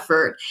and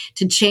effort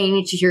to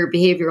change your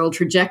behavioral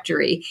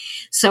trajectory.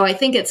 So I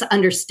think it's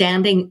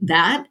understanding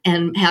that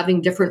and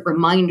having different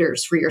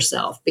reminders for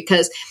yourself,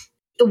 because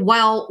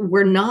while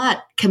we're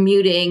not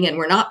commuting and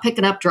we're not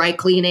picking up dry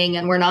cleaning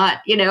and we're not,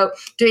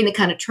 doing the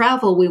kind of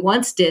travel we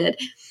once did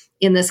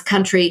in this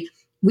country,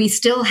 we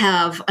still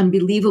have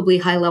unbelievably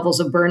high levels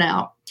of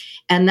burnout.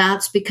 And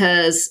that's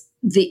because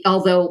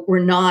although we're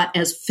not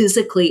as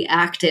physically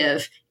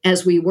active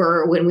as we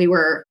were when we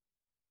were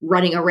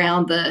running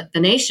around the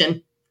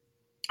nation,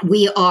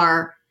 we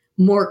are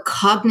more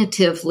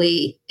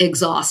cognitively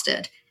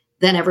exhausted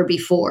than ever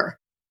before.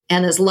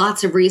 And there's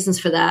lots of reasons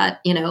for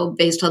that,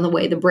 based on the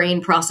way the brain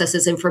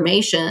processes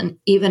information,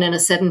 even in a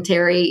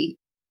sedentary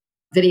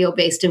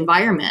video-based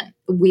environment.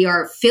 We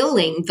are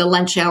filling the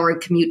lunch hour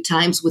commute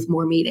times with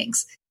more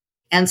meetings.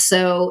 And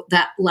so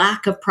that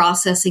lack of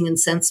processing and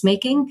sense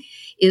making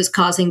is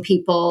causing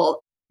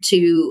people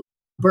to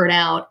burn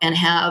out and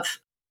have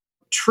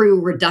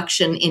true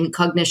reduction in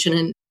cognition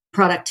and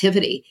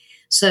productivity.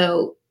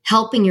 So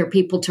helping your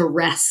people to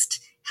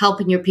rest,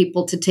 helping your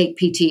people to take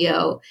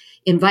PTO,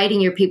 inviting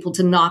your people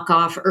to knock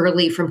off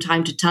early from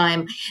time to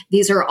time.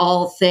 These are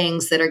all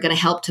things that are going to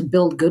help to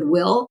build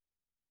goodwill.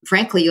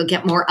 Frankly, you'll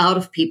get more out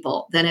of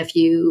people than if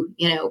you,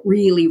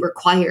 really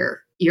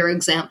require your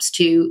exempts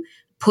to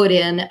put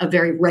in a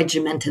very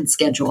regimented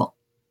schedule.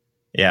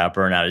 Yeah,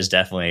 burnout is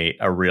definitely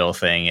a real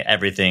thing.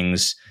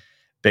 Everything's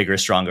bigger,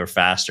 stronger,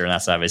 faster. And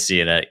that's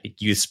obviously in a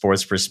youth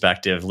sports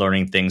perspective,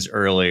 learning things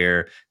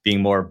earlier,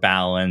 being more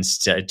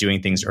balanced,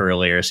 doing things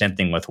earlier. Same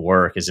thing with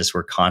work, is just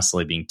we're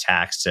constantly being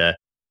taxed to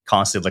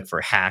constantly look for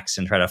hacks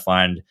and try to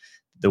find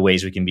the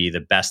ways we can be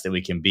the best that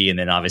we can be. And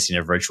then obviously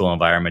in a virtual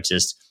environment,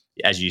 just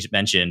as you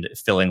mentioned,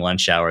 filling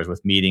lunch hours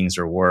with meetings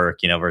or work,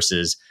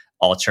 versus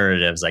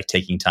alternatives like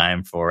taking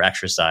time for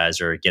exercise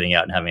or getting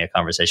out and having a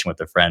conversation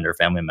with a friend or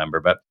family member.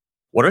 But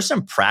what are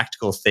some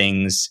practical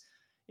things?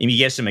 And you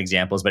gave some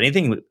examples, but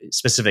anything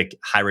specific,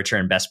 high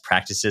return best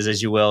practices,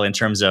 as you will, in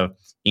terms of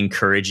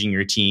encouraging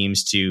your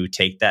teams to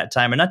take that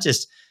time and not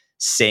just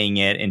saying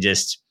it and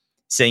just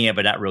saying it,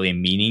 but not really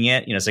meaning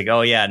it. It's like,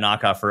 oh yeah,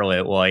 knock off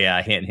early. Well, yeah,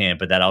 hint,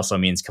 but that also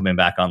means coming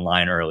back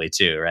online early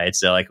too, right?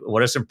 So like,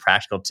 what are some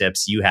practical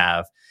tips you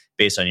have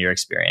based on your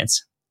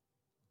experience?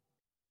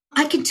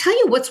 I can tell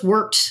you what's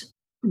worked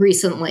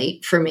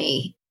recently for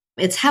me.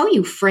 It's how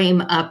you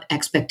frame up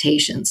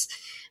expectations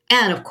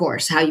and, of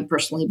course, how you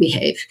personally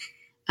behave.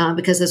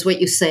 Because that's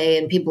what you say,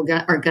 and people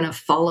are going to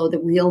follow the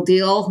real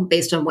deal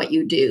based on what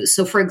you do.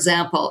 So, for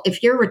example,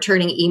 if you're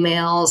returning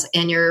emails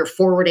and you're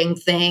forwarding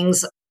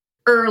things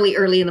early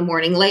in the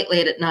morning, late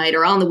at night,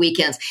 or on the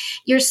weekends,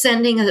 you're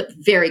sending a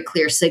very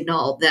clear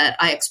signal that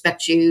I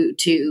expect you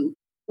to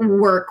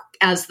work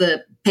as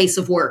the pace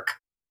of work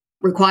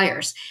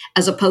requires,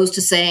 as opposed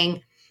to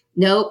saying,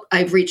 nope,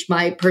 I've reached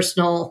my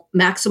personal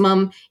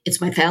maximum.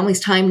 It's my family's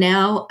time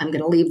now. I'm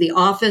going to leave the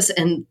office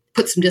and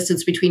put some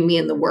distance between me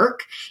and the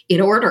work in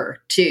order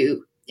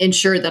to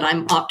ensure that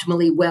I'm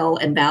optimally well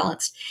and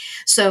balanced.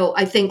 So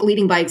I think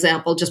leading by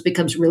example just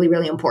becomes really,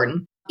 really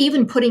important.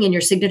 Even putting in your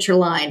signature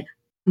line,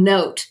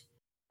 note,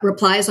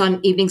 replies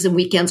on evenings and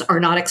weekends are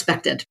not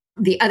expected.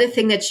 The other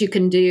thing that you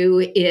can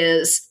do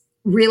is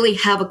really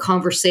have a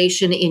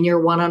conversation in your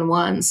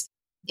one-on-ones.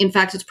 In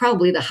fact, it's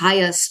probably the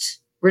highest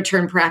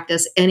return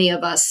practice any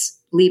of us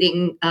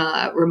leading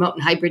remote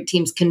and hybrid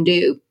teams can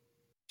do,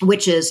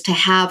 which is to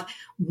have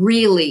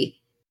really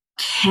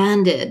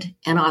candid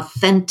and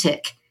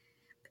authentic,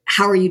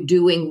 how are you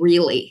doing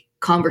really,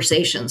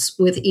 conversations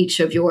with each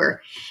of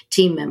your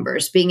team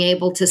members, being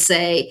able to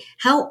say,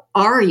 how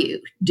are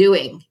you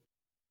doing?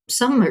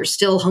 Some are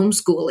still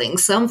homeschooling.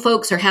 Some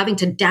folks are having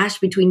to dash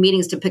between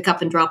meetings to pick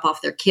up and drop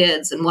off their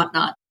kids and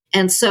whatnot.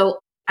 And so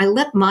I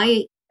let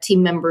my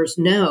team members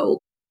know,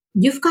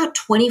 you've got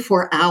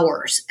 24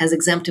 hours as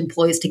exempt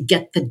employees to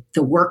get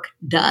the work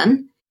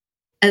done.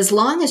 As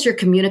long as you're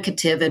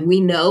communicative and we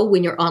know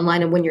when you're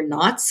online and when you're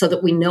not, so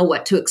that we know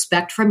what to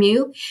expect from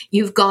you,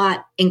 you've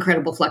got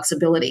incredible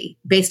flexibility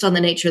based on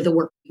the nature of the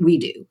work we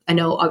do. I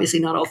know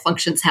obviously not all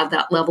functions have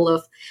that level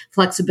of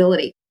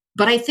flexibility,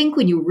 but I think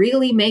when you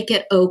really make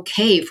it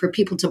okay for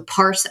people to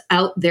parse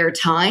out their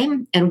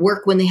time and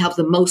work when they have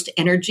the most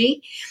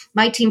energy.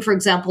 My team, for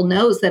example,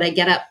 knows that I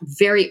get up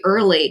very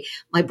early.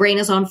 My brain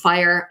is on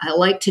fire. I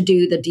like to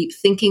do the deep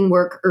thinking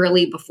work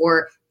early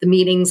before the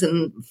meetings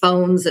and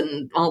phones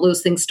and all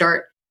those things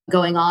start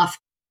going off.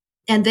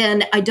 And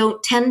then I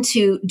don't tend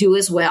to do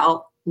as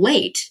well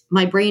late.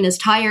 My brain is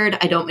tired.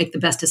 I don't make the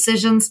best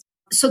decisions.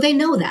 So they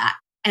know that.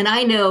 And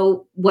I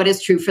know what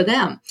is true for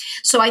them.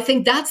 So I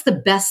think that's the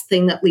best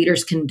thing that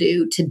leaders can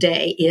do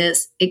today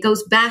is it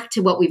goes back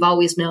to what we've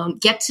always known.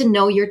 Get to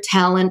know your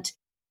talent,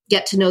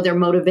 get to know their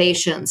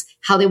motivations,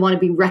 how they want to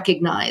be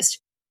recognized.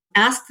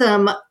 Ask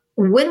them,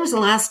 when was the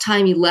last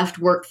time you left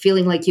work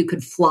feeling like you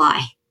could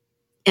fly?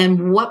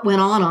 And what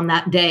went on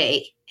that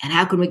day? And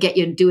how can we get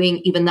you doing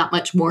even that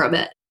much more of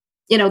it?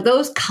 You know,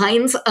 those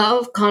kinds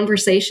of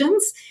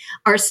conversations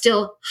are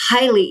still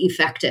highly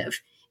effective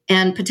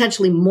and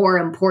potentially more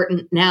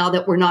important now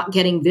that we're not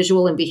getting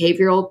visual and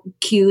behavioral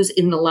cues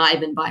in the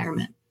live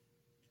environment.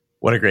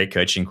 What a great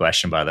coaching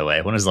question, by the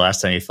way. When was the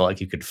last time you felt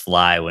like you could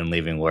fly when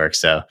leaving work?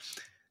 So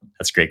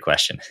that's a great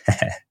question.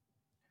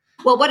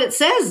 Well, what it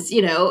says,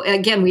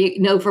 again, we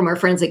know from our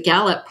friends at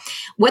Gallup,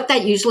 what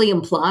that usually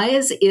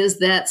implies is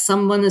that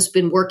someone has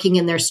been working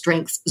in their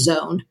strengths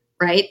zone,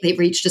 right? They've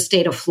reached a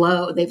state of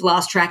flow. They've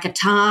lost track of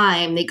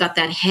time. They got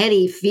that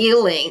heady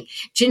feeling,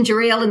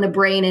 ginger ale in the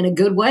brain in a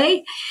good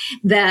way,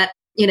 that,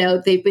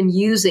 they've been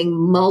using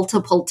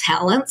multiple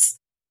talents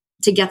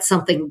to get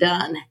something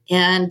done.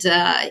 And,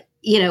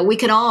 we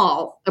can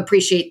all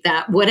appreciate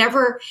that.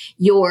 Whatever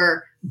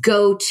your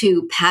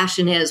go-to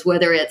passion is,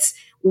 whether it's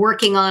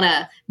working on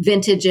a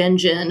vintage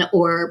engine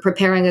or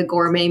preparing a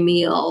gourmet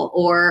meal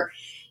or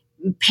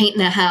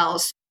painting a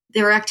house,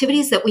 there are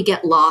activities that we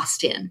get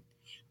lost in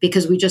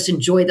because we just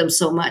enjoy them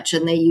so much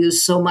and they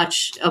use so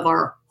much of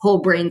our whole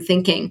brain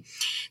thinking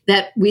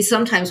that we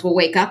sometimes will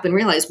wake up and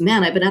realize,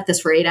 man, I've been at this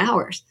for 8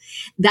 hours.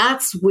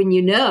 That's when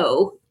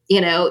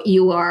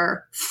you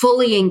are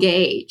fully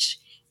engaged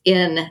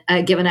in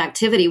a given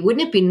activity.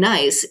 Wouldn't it be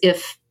nice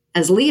if,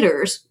 as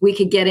leaders, we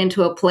could get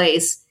into a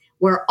place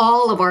where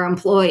all of our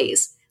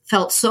employees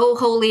felt so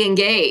wholly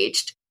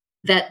engaged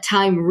that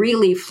time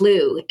really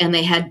flew and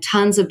they had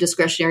tons of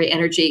discretionary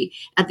energy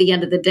at the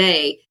end of the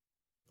day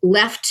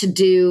left to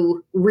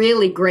do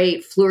really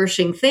great,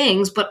 flourishing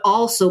things, but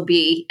also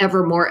be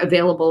ever more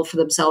available for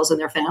themselves and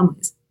their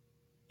families?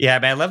 Yeah,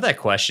 I love that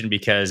question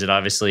because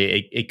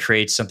it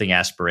creates something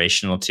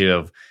aspirational too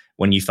of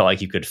when you felt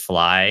like you could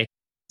fly.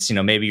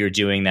 So, maybe you're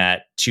doing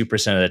that 2%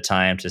 of the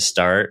time to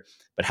start,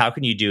 but how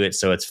can you do it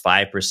so it's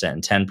 5%,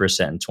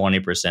 10%, and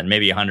 20%,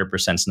 maybe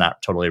 100% is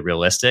not totally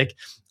realistic.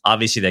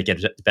 Obviously, that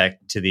gets back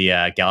to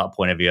the Gallup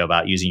point of view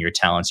about using your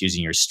talents,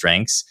 using your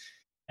strengths,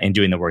 and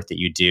doing the work that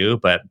you do.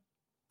 But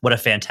what a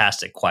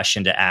fantastic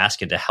question to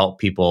ask and to help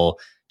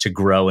people to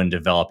grow and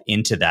develop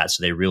into that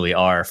so they really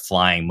are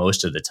flying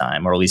most of the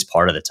time, or at least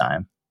part of the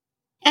time.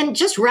 And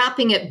just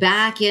wrapping it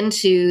back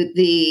into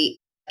the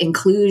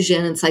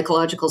inclusion and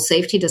psychological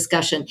safety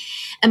discussion,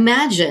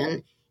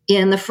 imagine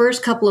in the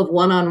first couple of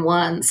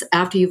one-on-ones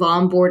after you've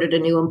onboarded a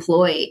new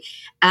employee,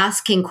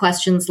 asking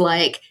questions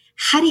like,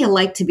 how do you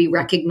like to be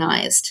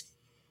recognized?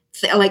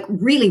 Like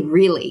really,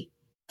 really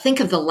think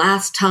of the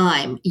last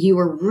time you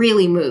were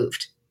really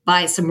moved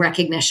by some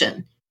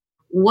recognition.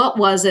 What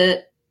was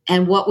it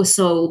and what was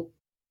so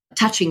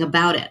touching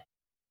about it?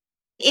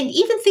 And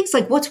even things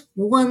like, what's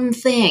one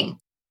thing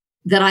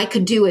that I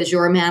could do as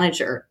your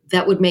manager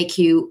that would make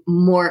you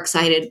more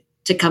excited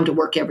to come to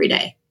work every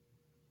day?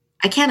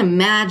 I can't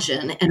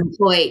imagine an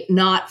employee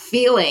not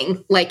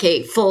feeling like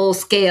a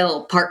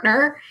full-scale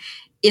partner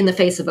in the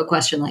face of a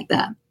question like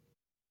that.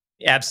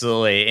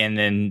 Absolutely. And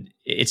then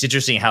it's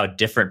interesting how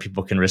different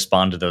people can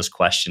respond to those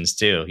questions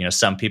too.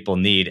 Some people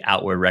need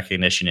outward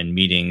recognition in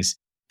meetings.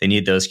 They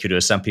need those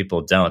kudos. Some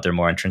people don't. They're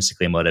more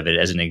intrinsically motivated.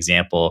 As an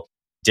example,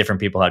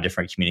 different people have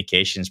different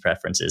communications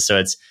preferences.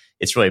 So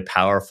it's really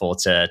powerful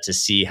to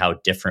see how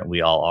different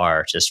we all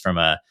are just from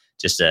a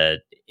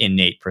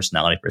innate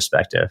personality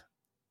perspective.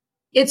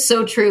 It's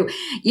so true.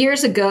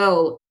 Years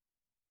ago,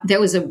 there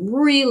was a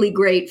really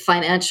great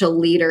financial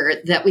leader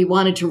that we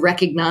wanted to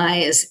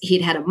recognize.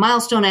 He'd had a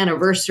milestone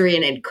anniversary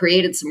and had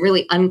created some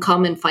really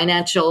uncommon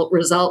financial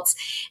results.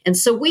 And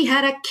so we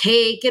had a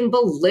cake and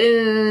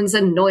balloons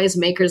and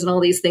noisemakers and all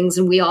these things.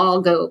 And we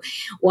all go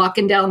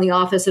walking down the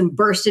office and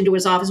burst into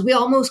his office. We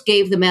almost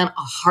gave the man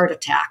a heart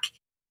attack.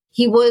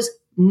 He was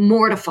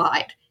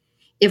mortified.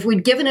 If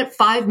we'd given it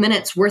 5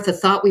 minutes worth of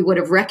thought, we would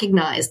have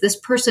recognized this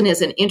person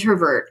is an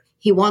introvert.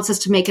 He wants us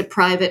to make it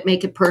private,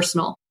 make it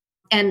personal.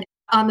 And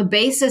on the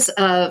basis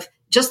of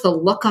just the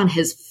look on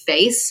his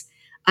face,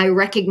 I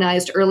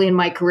recognized early in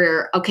my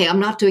career, okay,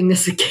 I'm not doing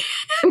this again.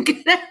 I'm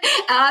going to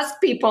ask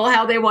people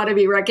how they want to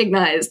be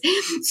recognized.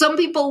 Some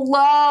people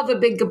love a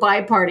big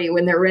goodbye party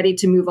when they're ready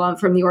to move on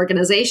from the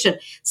organization.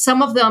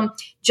 Some of them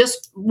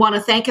just want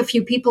to thank a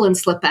few people and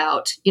slip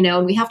out,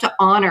 and we have to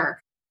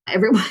honor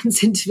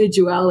everyone's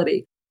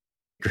individuality.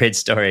 Great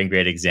story and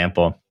great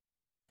example.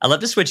 I'd love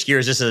to switch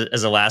gears just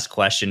as a last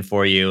question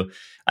for you.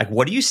 Like,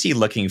 what do you see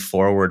looking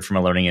forward from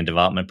a learning and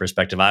development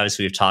perspective?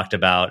 Obviously, we've talked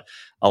about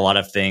a lot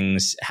of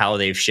things, how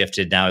they've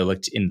shifted. Now we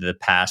looked into the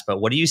past, but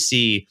what do you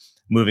see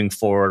moving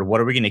forward?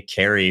 What are we going to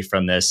carry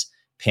from this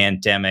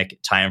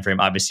pandemic timeframe?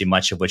 Obviously,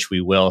 much of which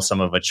we will,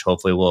 some of which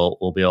hopefully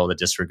we'll be able to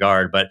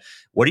disregard. But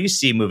what do you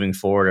see moving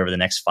forward over the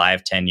next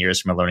 5-10 years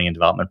from a learning and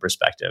development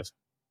perspective?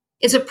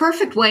 It's a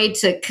perfect way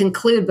to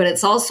conclude, but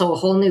it's also a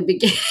whole new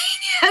beginning.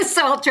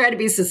 So I'll try to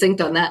be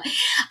succinct on that.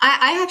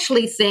 I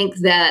actually think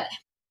that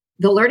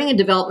the learning and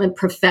development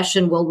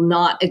profession will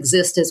not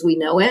exist as we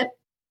know it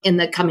in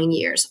the coming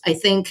years. I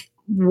think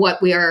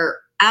what we are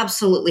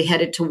absolutely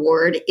headed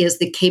toward is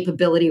the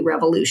capability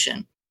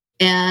revolution.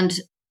 And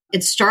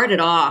it started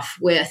off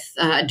with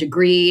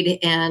Degreed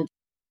and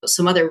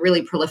some other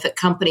really prolific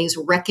companies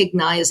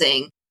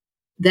recognizing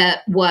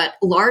that what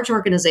large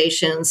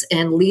organizations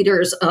and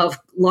leaders of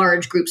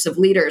large groups of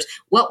leaders,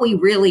 what we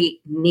really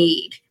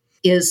need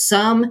is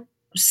some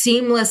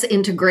seamless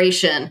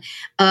integration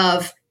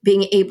of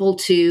being able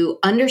to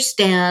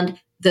understand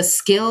the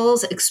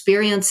skills,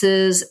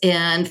 experiences,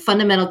 and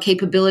fundamental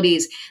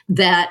capabilities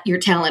that your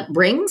talent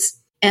brings,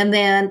 and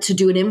then to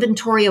do an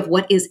inventory of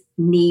what is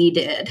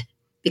needed,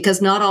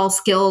 because not all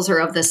skills are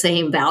of the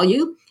same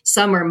value.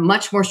 Some are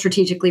much more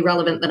strategically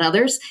relevant than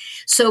others.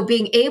 So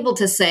being able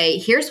to say,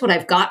 here's what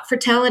I've got for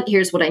talent,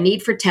 here's what I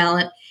need for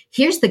talent,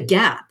 here's the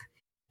gap.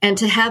 And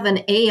to have an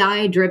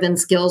AI-driven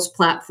skills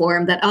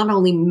platform that not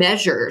only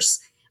measures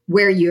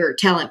where you're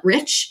talent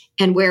rich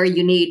and where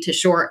you need to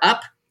shore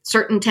up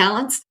certain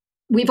talents,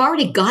 we've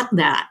already got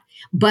that.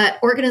 But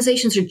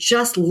organizations are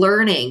just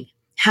learning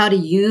how to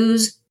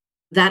use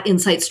that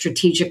insight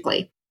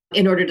strategically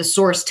in order to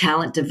source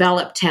talent,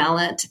 develop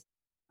talent,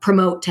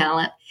 promote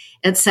talent,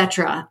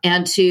 etc.,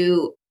 and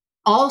to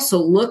also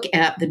look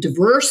at the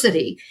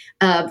diversity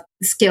of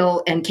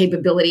skill and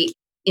capability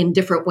in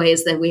different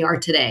ways than we are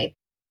today.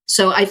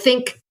 So I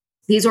think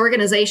these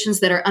organizations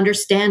that are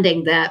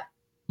understanding that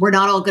we're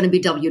not all going to be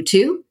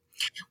W-2,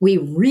 we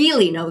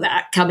really know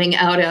that coming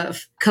out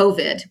of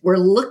COVID. We're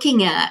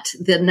looking at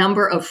the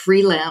number of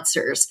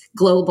freelancers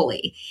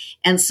globally.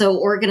 And so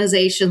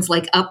organizations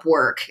like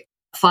Upwork,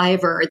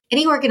 Fiverr,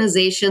 any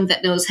organization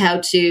that knows how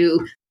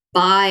to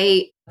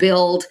buy,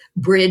 build,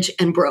 bridge,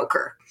 and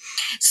broker.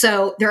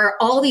 So there are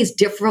all these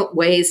different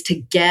ways to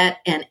get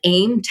and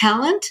aim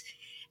talent.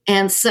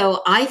 And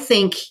so I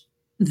think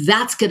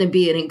that's going to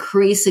be an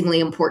increasingly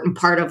important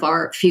part of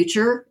our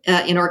future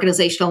in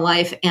organizational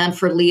life and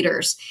for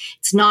leaders.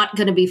 It's not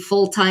going to be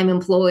full-time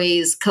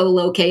employees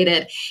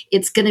co-located.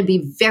 It's going to be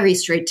very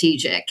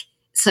strategic.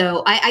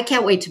 So I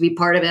can't wait to be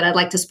part of it. I'd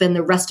like to spend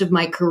the rest of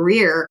my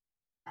career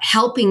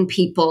helping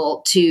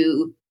people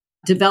to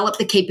develop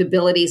the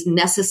capabilities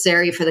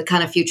necessary for the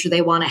kind of future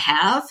they want to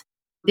have,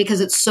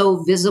 because it's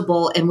so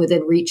visible and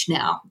within reach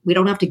now. We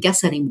don't have to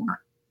guess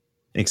anymore.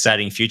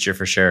 Exciting future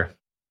for sure.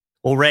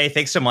 Well, Rae,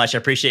 thanks so much. I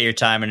appreciate your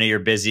time. I know you're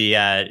busy.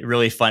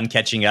 Really fun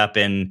catching up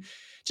and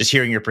just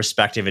hearing your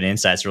perspective and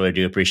insights. Really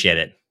do appreciate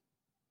it.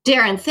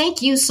 Darren,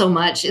 thank you so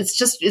much.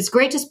 It's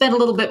great to spend a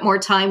little bit more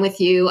time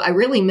with you. I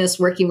really miss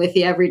working with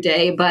you every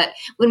day, but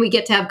when we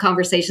get to have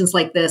conversations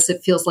like this,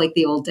 it feels like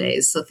the old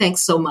days. So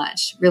thanks so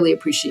much. Really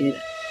appreciate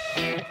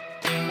it.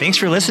 Thanks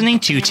for listening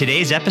to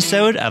today's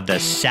episode of the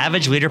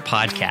Savage Leader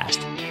Podcast.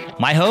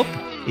 My hope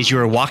is you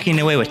are walking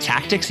away with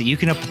tactics that you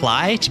can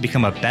apply to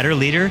become a better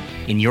leader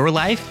in your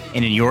life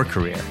and in your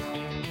career.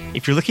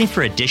 If you're looking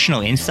for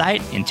additional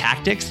insight and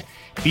tactics,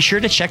 be sure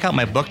to check out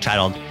my book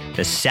titled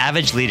The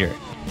Savage Leader,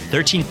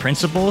 13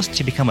 Principles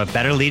to Become a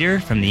Better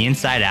Leader from the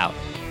Inside Out.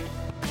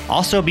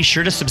 Also, be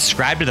sure to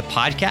subscribe to the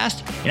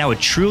podcast, and I would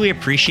truly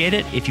appreciate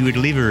it if you would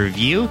leave a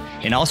review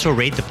and also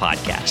rate the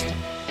podcast.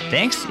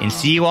 Thanks, and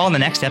see you all in the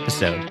next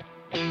episode.